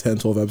past like 10,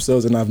 12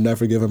 episodes, and I've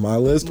never given my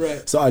list.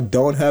 Right. So I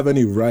don't have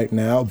any right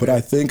now, but I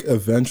think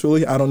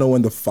eventually, I don't know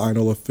when the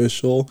final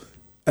official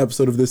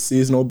episode of this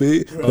season will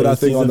be. But I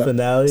think season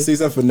finale?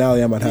 Season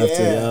finale, I might have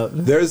to. Yeah.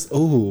 There's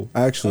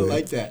actually, I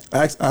like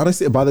that.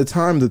 Honestly, by the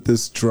time that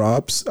this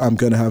drops, I'm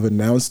gonna have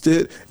announced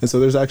it, and so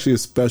there's actually a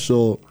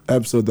special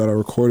episode that I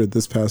recorded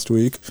this past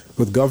week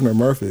with Governor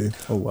Murphy.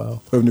 Oh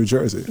wow. Of New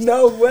Jersey.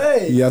 No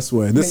way. Yes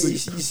way. You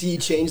see, he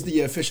changed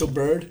the official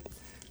bird.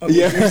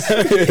 Yeah.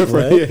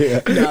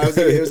 No,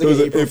 it was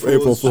like an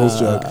April Fool's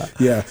joke.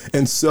 Yeah.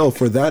 And so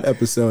for that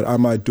episode, I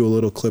might do a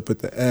little clip at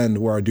the end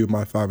where I do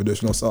my 5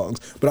 additional songs.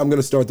 But I'm going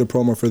to start the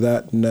promo for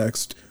that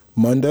next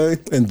Monday,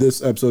 and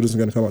this episode isn't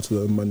going to come out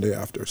till the Monday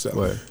after.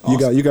 So you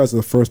guys are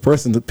the first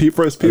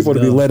people to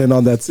be let in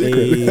on that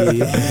secret. Hey.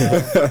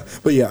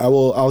 But yeah,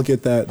 I'll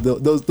get that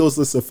those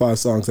lists of 5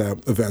 songs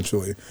out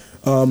eventually.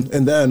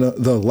 And then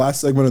the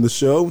last segment of the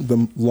show,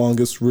 the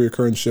longest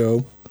reoccurring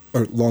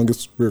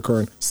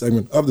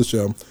segment of the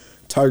show,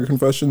 Tiger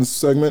Confessions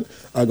segment.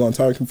 I go on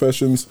Tiger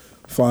Confessions,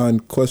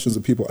 find questions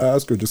that people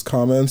ask or just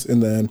comments,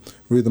 and then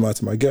read them out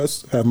to my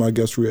guests, have my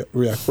guests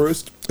react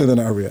first, and then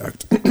I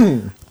react.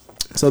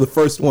 So the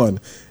first one,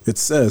 it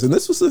says, and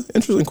this was an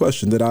interesting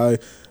question that I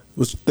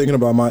was thinking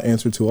about my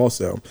answer to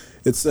also.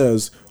 It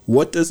says,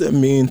 what does it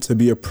mean to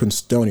be a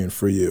Princetonian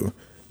for you?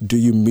 Do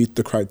you meet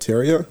the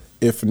criteria?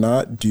 If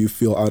not, do you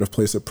feel out of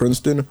place at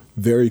Princeton?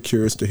 Very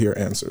curious to hear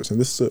answers. And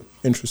this is an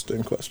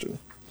interesting question.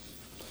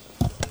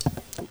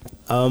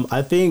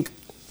 I think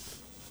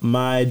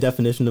my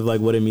definition of like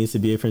what it means to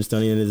be a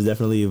Princetonian has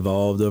definitely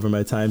evolved over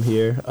my time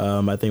here.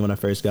 I think when I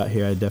first got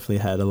here, I definitely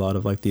had a lot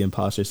of like the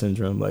imposter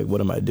syndrome, like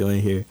what am I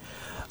doing here?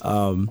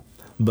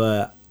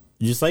 But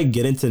just like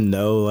getting to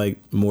know like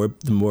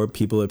the more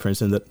people at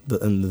Princeton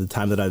in the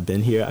time that I've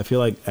been here, I feel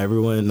like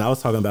everyone, and I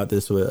was talking about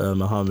this with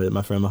Muhammad,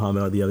 my friend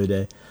Muhammad, the other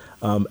day.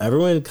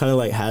 Everyone kind of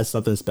like has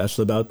something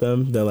special about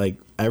them that like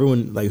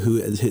everyone like who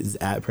is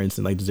at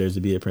Princeton like deserves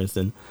to be at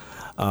Princeton.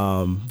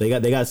 They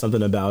got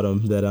something about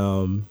them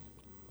that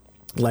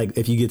like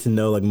if you get to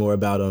know like more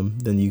about them,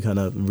 then you kind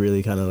of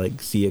really kind of like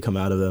see it come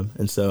out of them.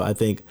 And so I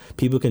think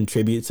people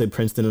contribute to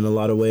Princeton in a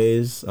lot of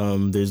ways.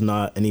 There's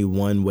not any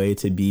one way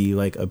to be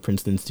like a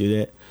Princeton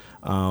student.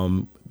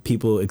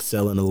 People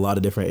excel in a lot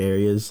of different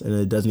areas, and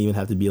it doesn't even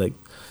have to be like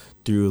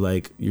through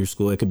like your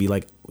school. It could be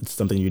like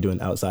something you're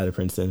doing outside of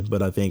Princeton.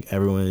 But I think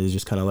everyone is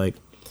just kind of like,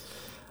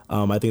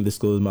 I think the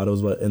school's motto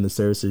is in the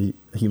service of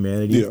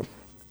humanity. Yeah.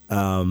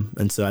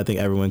 And so I think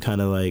everyone kind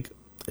of like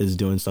is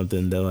doing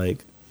something that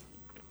like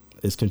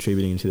is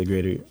contributing to the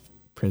greater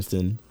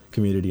Princeton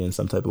community in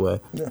some type of way.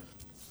 Yeah.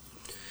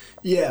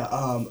 Yeah.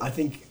 I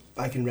think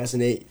I can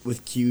resonate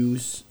with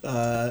Q's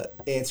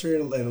answer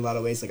in a lot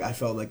of ways. Like I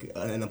felt like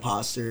an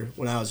imposter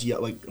when I was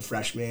like a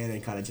freshman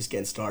and kind of just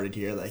getting started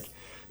here. Like,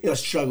 you know,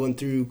 struggling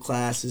through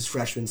classes,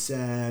 freshman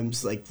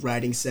sems, like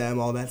writing sem,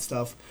 all that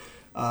stuff.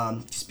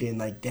 Just being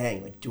like,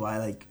 dang, like, do I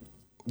like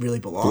really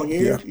belong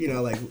here? Yeah. You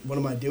know, like, what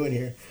am I doing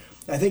here?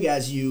 I think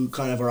as you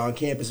kind of are on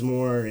campus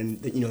more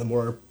and, you know, the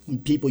more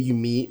people you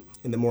meet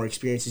and the more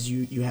experiences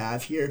you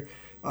have here,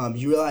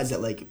 you realize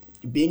that, like,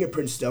 being a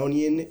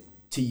Princetonian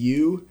to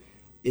you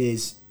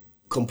is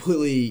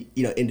completely,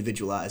 you know,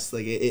 individualized.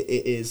 Like,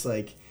 it is,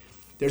 like,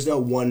 there's no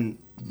one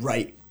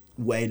right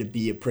way to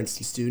be a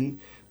Princeton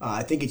student.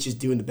 I think it's just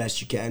doing the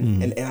best you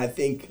can. And I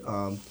think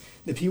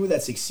the people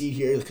that succeed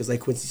here, because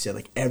like Quincy said,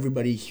 like,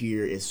 everybody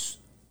here is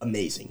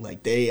amazing.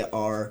 Like, they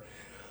are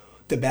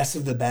the best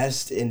of the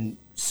best in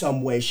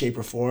some way, shape,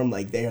 or form.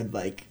 Like, they are,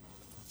 like,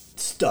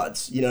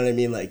 studs. You know what I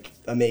mean? Like,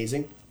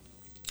 amazing.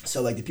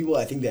 So, like, the people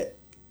I think that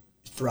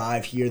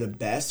thrive here the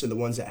best are the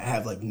ones that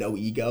have, like, no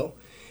ego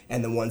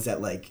and the ones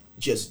that, like,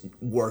 just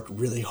work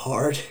really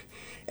hard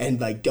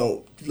and, like,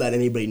 don't let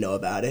anybody know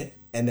about it.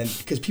 And then,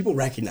 because people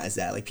recognize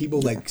that, like,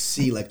 people, like,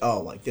 see, like, oh,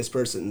 like, this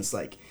person's,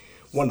 like,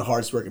 one of the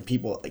hardest working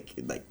people,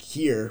 like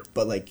here,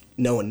 but, like,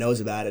 no one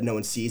knows about it, no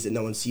one sees it,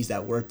 no one sees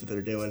that work that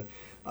they're doing.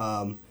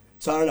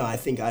 So I don't know, I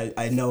think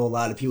I know a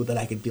lot of people that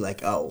I could be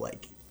like, oh,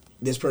 like,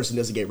 this person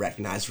doesn't get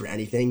recognized for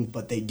anything,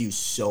 but they do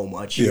so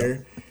much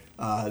here.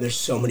 There's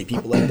so many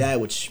people like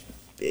that, which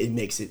it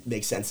makes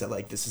sense that,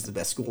 like, this is the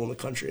best school in the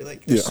country.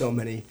 Like, there's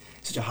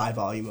such a high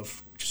volume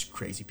of just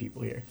crazy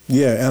people here.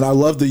 Yeah, and I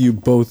love that you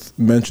both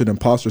mentioned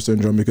imposter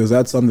syndrome, because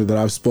that's something that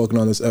I've spoken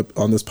on this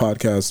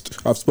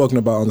podcast. I've spoken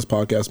about on this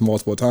podcast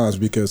multiple times,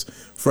 because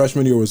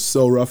freshman year was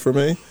so rough for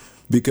me.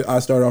 Because I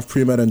started off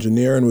pre-med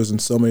engineer and was in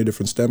so many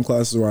different STEM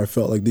classes where I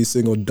felt like the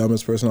single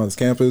dumbest person on this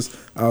campus.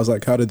 I was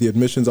like, how did the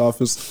admissions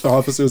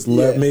officers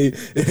let me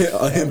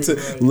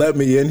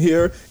in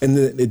here? And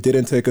then it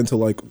didn't take until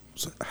like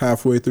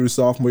halfway through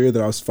sophomore year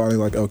that I was finally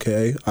like,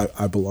 okay,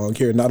 I belong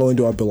here. Not only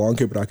do I belong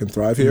here, but I can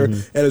thrive here.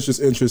 And it's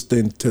just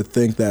interesting to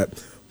think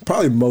that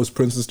probably most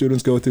Princeton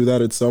students go through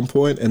that at some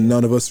point, and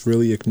none of us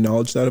really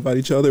acknowledge that about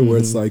each other, where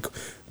it's like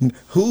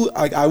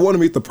I want to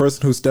meet the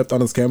person who stepped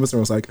on his campus and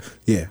was like,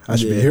 yeah, I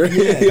should be Yeah.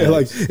 here. Yeah.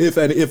 Like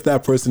if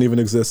that person even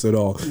exists at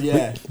all.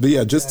 Yeah. But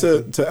yeah, just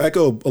to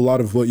echo a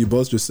lot of what you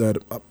both just said,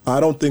 I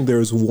don't think there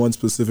is one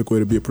specific way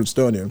to be a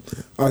Princetonian.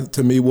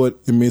 To me, what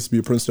it means to be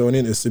a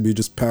Princetonian is to be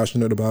just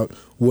passionate about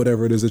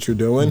whatever it is that you're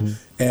doing.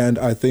 And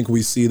I think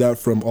we see that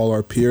from all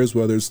our peers,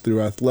 whether it's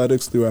through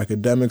athletics, through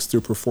academics,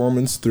 through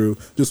performance, through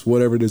just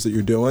whatever it is that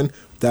you're doing.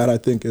 That I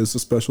think is the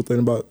special thing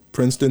about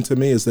Princeton to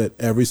me, is that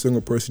every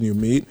single person you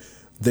meet,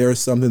 there's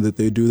something that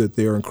they do that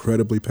they are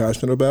incredibly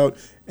passionate about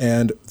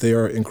and they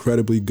are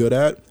incredibly good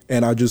at.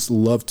 And I just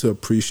love to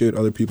appreciate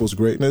other people's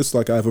greatness.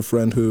 Like I have a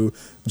friend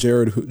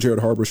Jared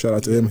Harbour, shout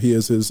out to him. He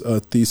has his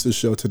thesis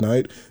show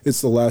tonight.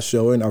 It's the last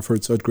showing. I've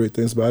heard such great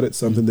things about it.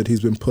 Something that he's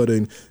been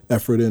putting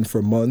effort in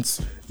for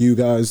months. You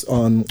guys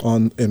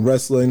in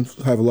wrestling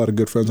have a lot of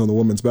good friends on the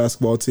women's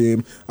basketball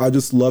team. I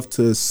just love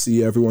to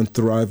see everyone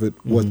thrive at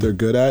what they're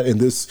good at. And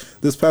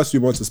this past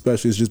few months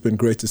especially has just been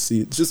great to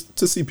see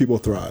people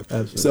thrive.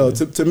 Absolutely.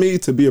 So to me,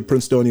 to be a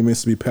Princetonian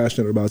means to be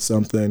passionate about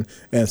something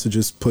and to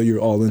just put your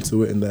all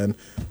into it. And then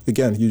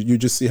again, you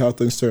just see how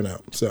things turn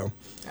out. So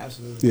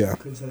Absolutely. Yeah.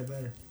 Couldn't say it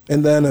better.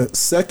 and then a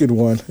second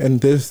one,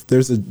 and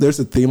there's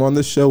a theme on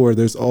this show where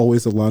there's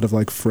always a lot of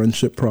like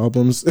friendship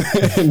problems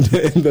in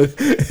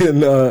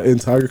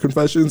Tiger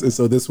Confessions, and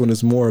so this one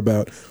is more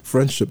about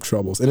friendship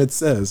troubles. And it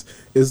says,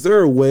 "Is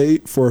there a way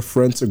for a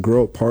friend to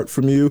grow apart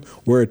from you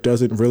where it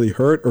doesn't really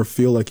hurt or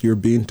feel like you're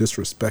being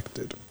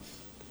disrespected?"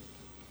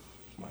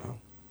 Wow.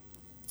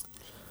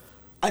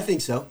 I think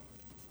so.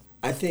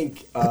 I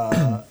think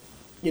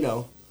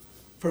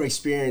from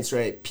experience,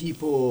 right,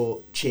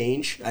 people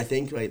change, I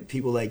think, right?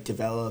 People, like,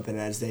 develop, and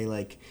as they,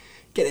 like,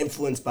 get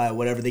influenced by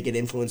whatever they get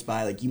influenced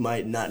by, like, you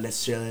might not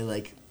necessarily,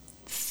 like,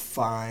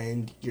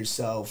 find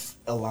yourself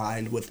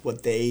aligned with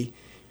what they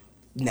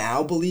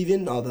now believe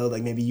in, although,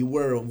 like, maybe you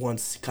were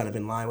once kind of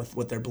in line with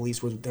what their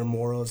beliefs were, with their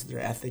morals,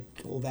 their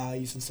ethical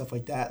values and stuff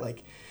like that.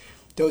 Like,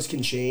 those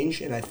can change,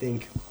 and I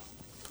think,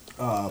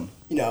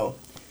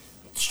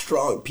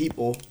 strong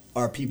people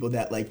are people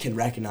that, like, can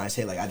recognize,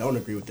 hey, like, I don't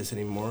agree with this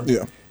anymore.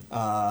 Yeah.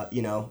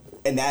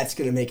 And that's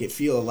going to make it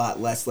feel a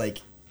lot less like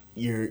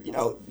you're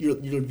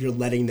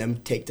letting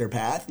them take their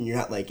path, and you're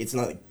not, like, it's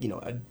not, like,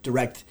 a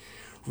direct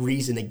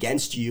reason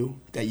against you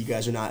that you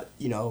guys are not,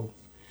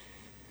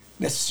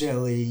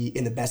 necessarily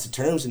in the best of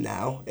terms. And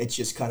now it's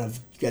just kind of,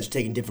 you guys are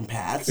taking different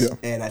paths. Yeah.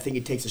 And I think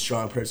it takes a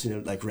strong person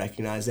to, like,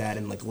 recognize that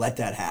and, like, let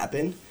that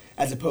happen,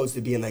 as opposed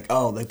to being like,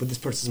 oh, like, but this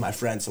person's my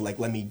friend, so, like,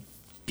 let me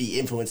be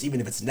influenced,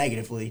 even if it's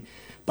negatively,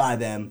 by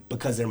them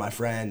because they're my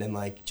friend, and,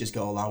 like, just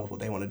go along with what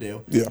they want to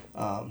do. Yeah.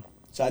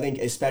 So I think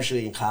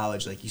especially in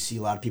college, like, you see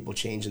a lot of people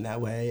change in that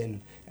way, and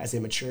as they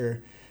mature,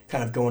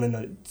 kind of going in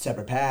a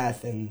separate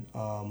path, and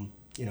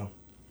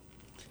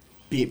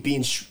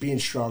being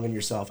strong in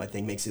yourself, I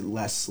think, makes it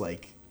less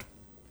like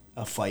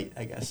a fight,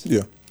 I guess.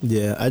 Yeah.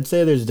 Yeah, I'd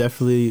say there's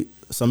definitely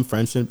some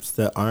friendships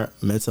that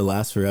aren't meant to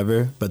last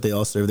forever, but they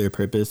all serve their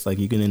purpose. Like,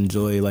 you can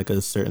enjoy, like,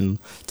 a certain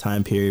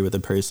time period with a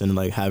person,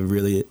 like, have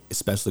really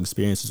special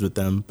experiences with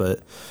them,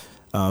 but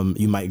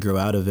you might grow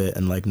out of it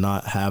and, like,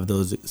 not have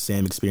those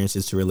same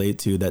experiences to relate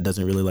to. That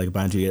doesn't really, like,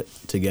 bind you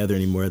together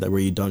anymore, that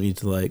where you don't need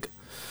to, like,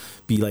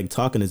 be, like,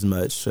 talking as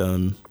much,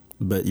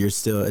 but you're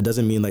still, it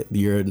doesn't mean, like,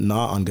 you're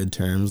not on good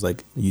terms.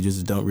 Like, you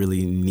just don't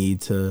really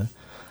need to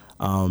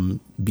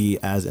be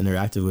as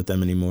interactive with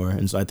them anymore.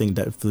 And so I think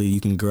definitely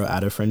you can grow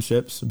out of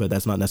friendships, but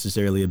that's not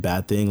necessarily a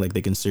bad thing. Like,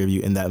 they can serve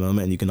you in that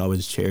moment, and you can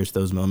always cherish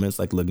those moments,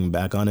 like, looking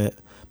back on it,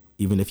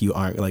 even if you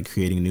aren't, like,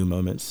 creating new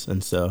moments.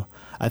 And so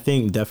I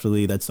think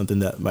definitely that's something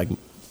that, like,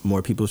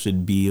 more people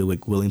should be,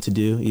 like, willing to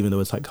do, even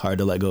though it's, like, hard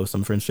to let go of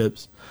some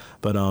friendships.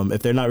 But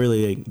if they're not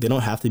really, like, they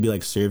don't have to be,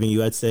 like, serving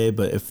you, I'd say.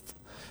 But if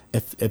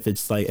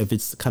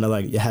it's kind of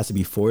like it has to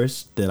be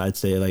forced, then I'd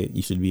say, like,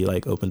 you should be,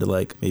 like, open to,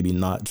 like, maybe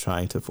not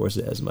trying to force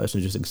it as much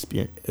and just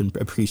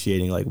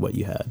appreciating, like, what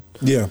you had.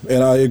 Yeah,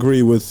 and I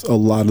agree with a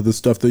lot of the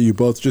stuff that you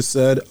both just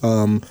said.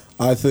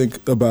 I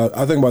think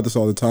about this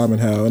all the time,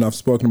 and I've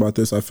spoken about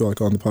this, I feel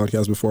like, on the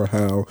podcast before,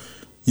 how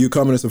you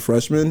come in as a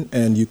freshman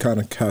and you kind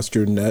of cast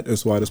your net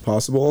as wide as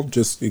possible.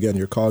 Just, again,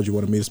 your college, you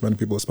want to meet as many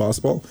people as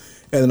possible.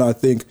 And then I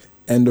think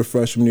end of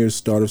freshman year,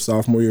 start of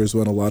sophomore year is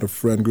when a lot of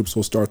friend groups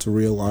will start to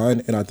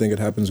realign, and I think it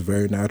happens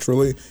very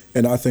naturally.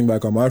 And I think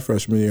back on my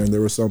freshman year, and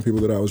there were some people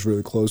that I was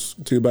really close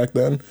to back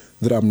then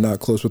that I'm not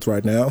close with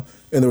right now,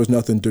 and there was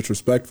nothing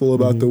disrespectful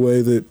about the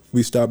way that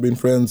we stopped being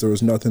friends. There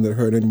was nothing that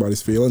hurt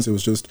anybody's feelings. It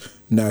was just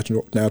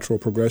natural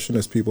progression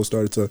as people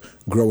started to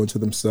grow into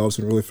themselves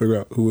and really figure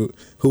out who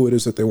it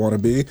is that they want to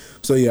be.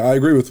 So yeah, I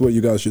agree with what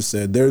you guys just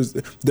said.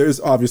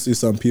 There's obviously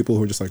some people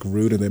who are just, like,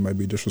 rude and they might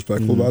be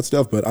disrespectful about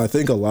stuff, but I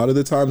think a lot of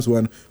the times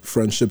when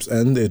friendships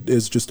end, it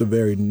is just a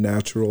very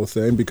natural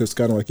thing, because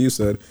kind of like you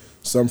said,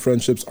 some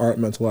friendships aren't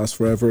meant to last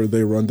forever.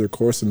 They run their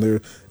course, and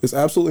there's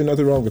absolutely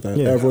nothing wrong with that.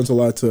 Yeah. Everyone's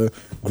allowed to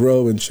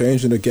grow and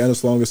change, and again,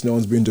 as long as no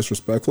one's being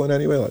disrespectful in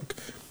any way, like,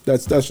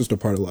 that's just a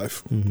part of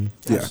life.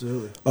 Yeah.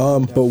 Absolutely.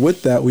 But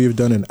with that, we've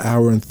done an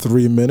hour and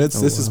 3 minutes.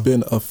 This has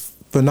been a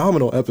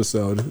phenomenal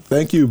episode.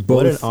 Thank you both.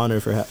 What an honor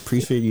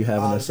appreciate you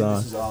having us Honestly, on.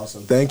 this is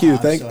awesome. Thank you.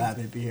 I'm so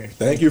happy to be here.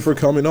 Thank you for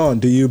coming on.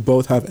 Do you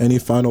both have any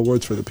final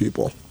words for the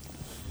people?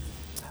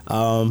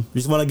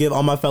 Just want to give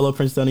all my fellow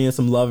Princetonians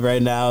some love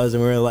right now as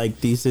we're like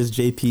thesis,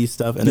 JP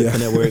stuff,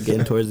 independent work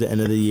getting towards the end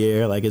of the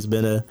year. Like it's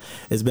been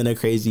a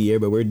crazy year,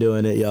 but we're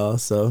doing it, y'all.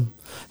 So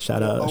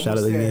shout out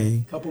to the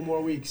gang. Couple more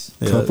weeks.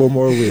 Yeah. Couple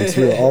more weeks.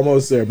 We're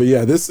almost there. But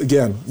yeah, this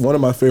again, one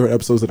of my favorite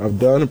episodes that I've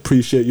done.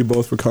 Appreciate you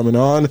both for coming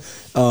on.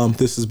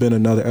 This has been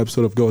another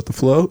episode of Go with the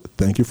Flow.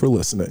 Thank you for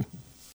listening.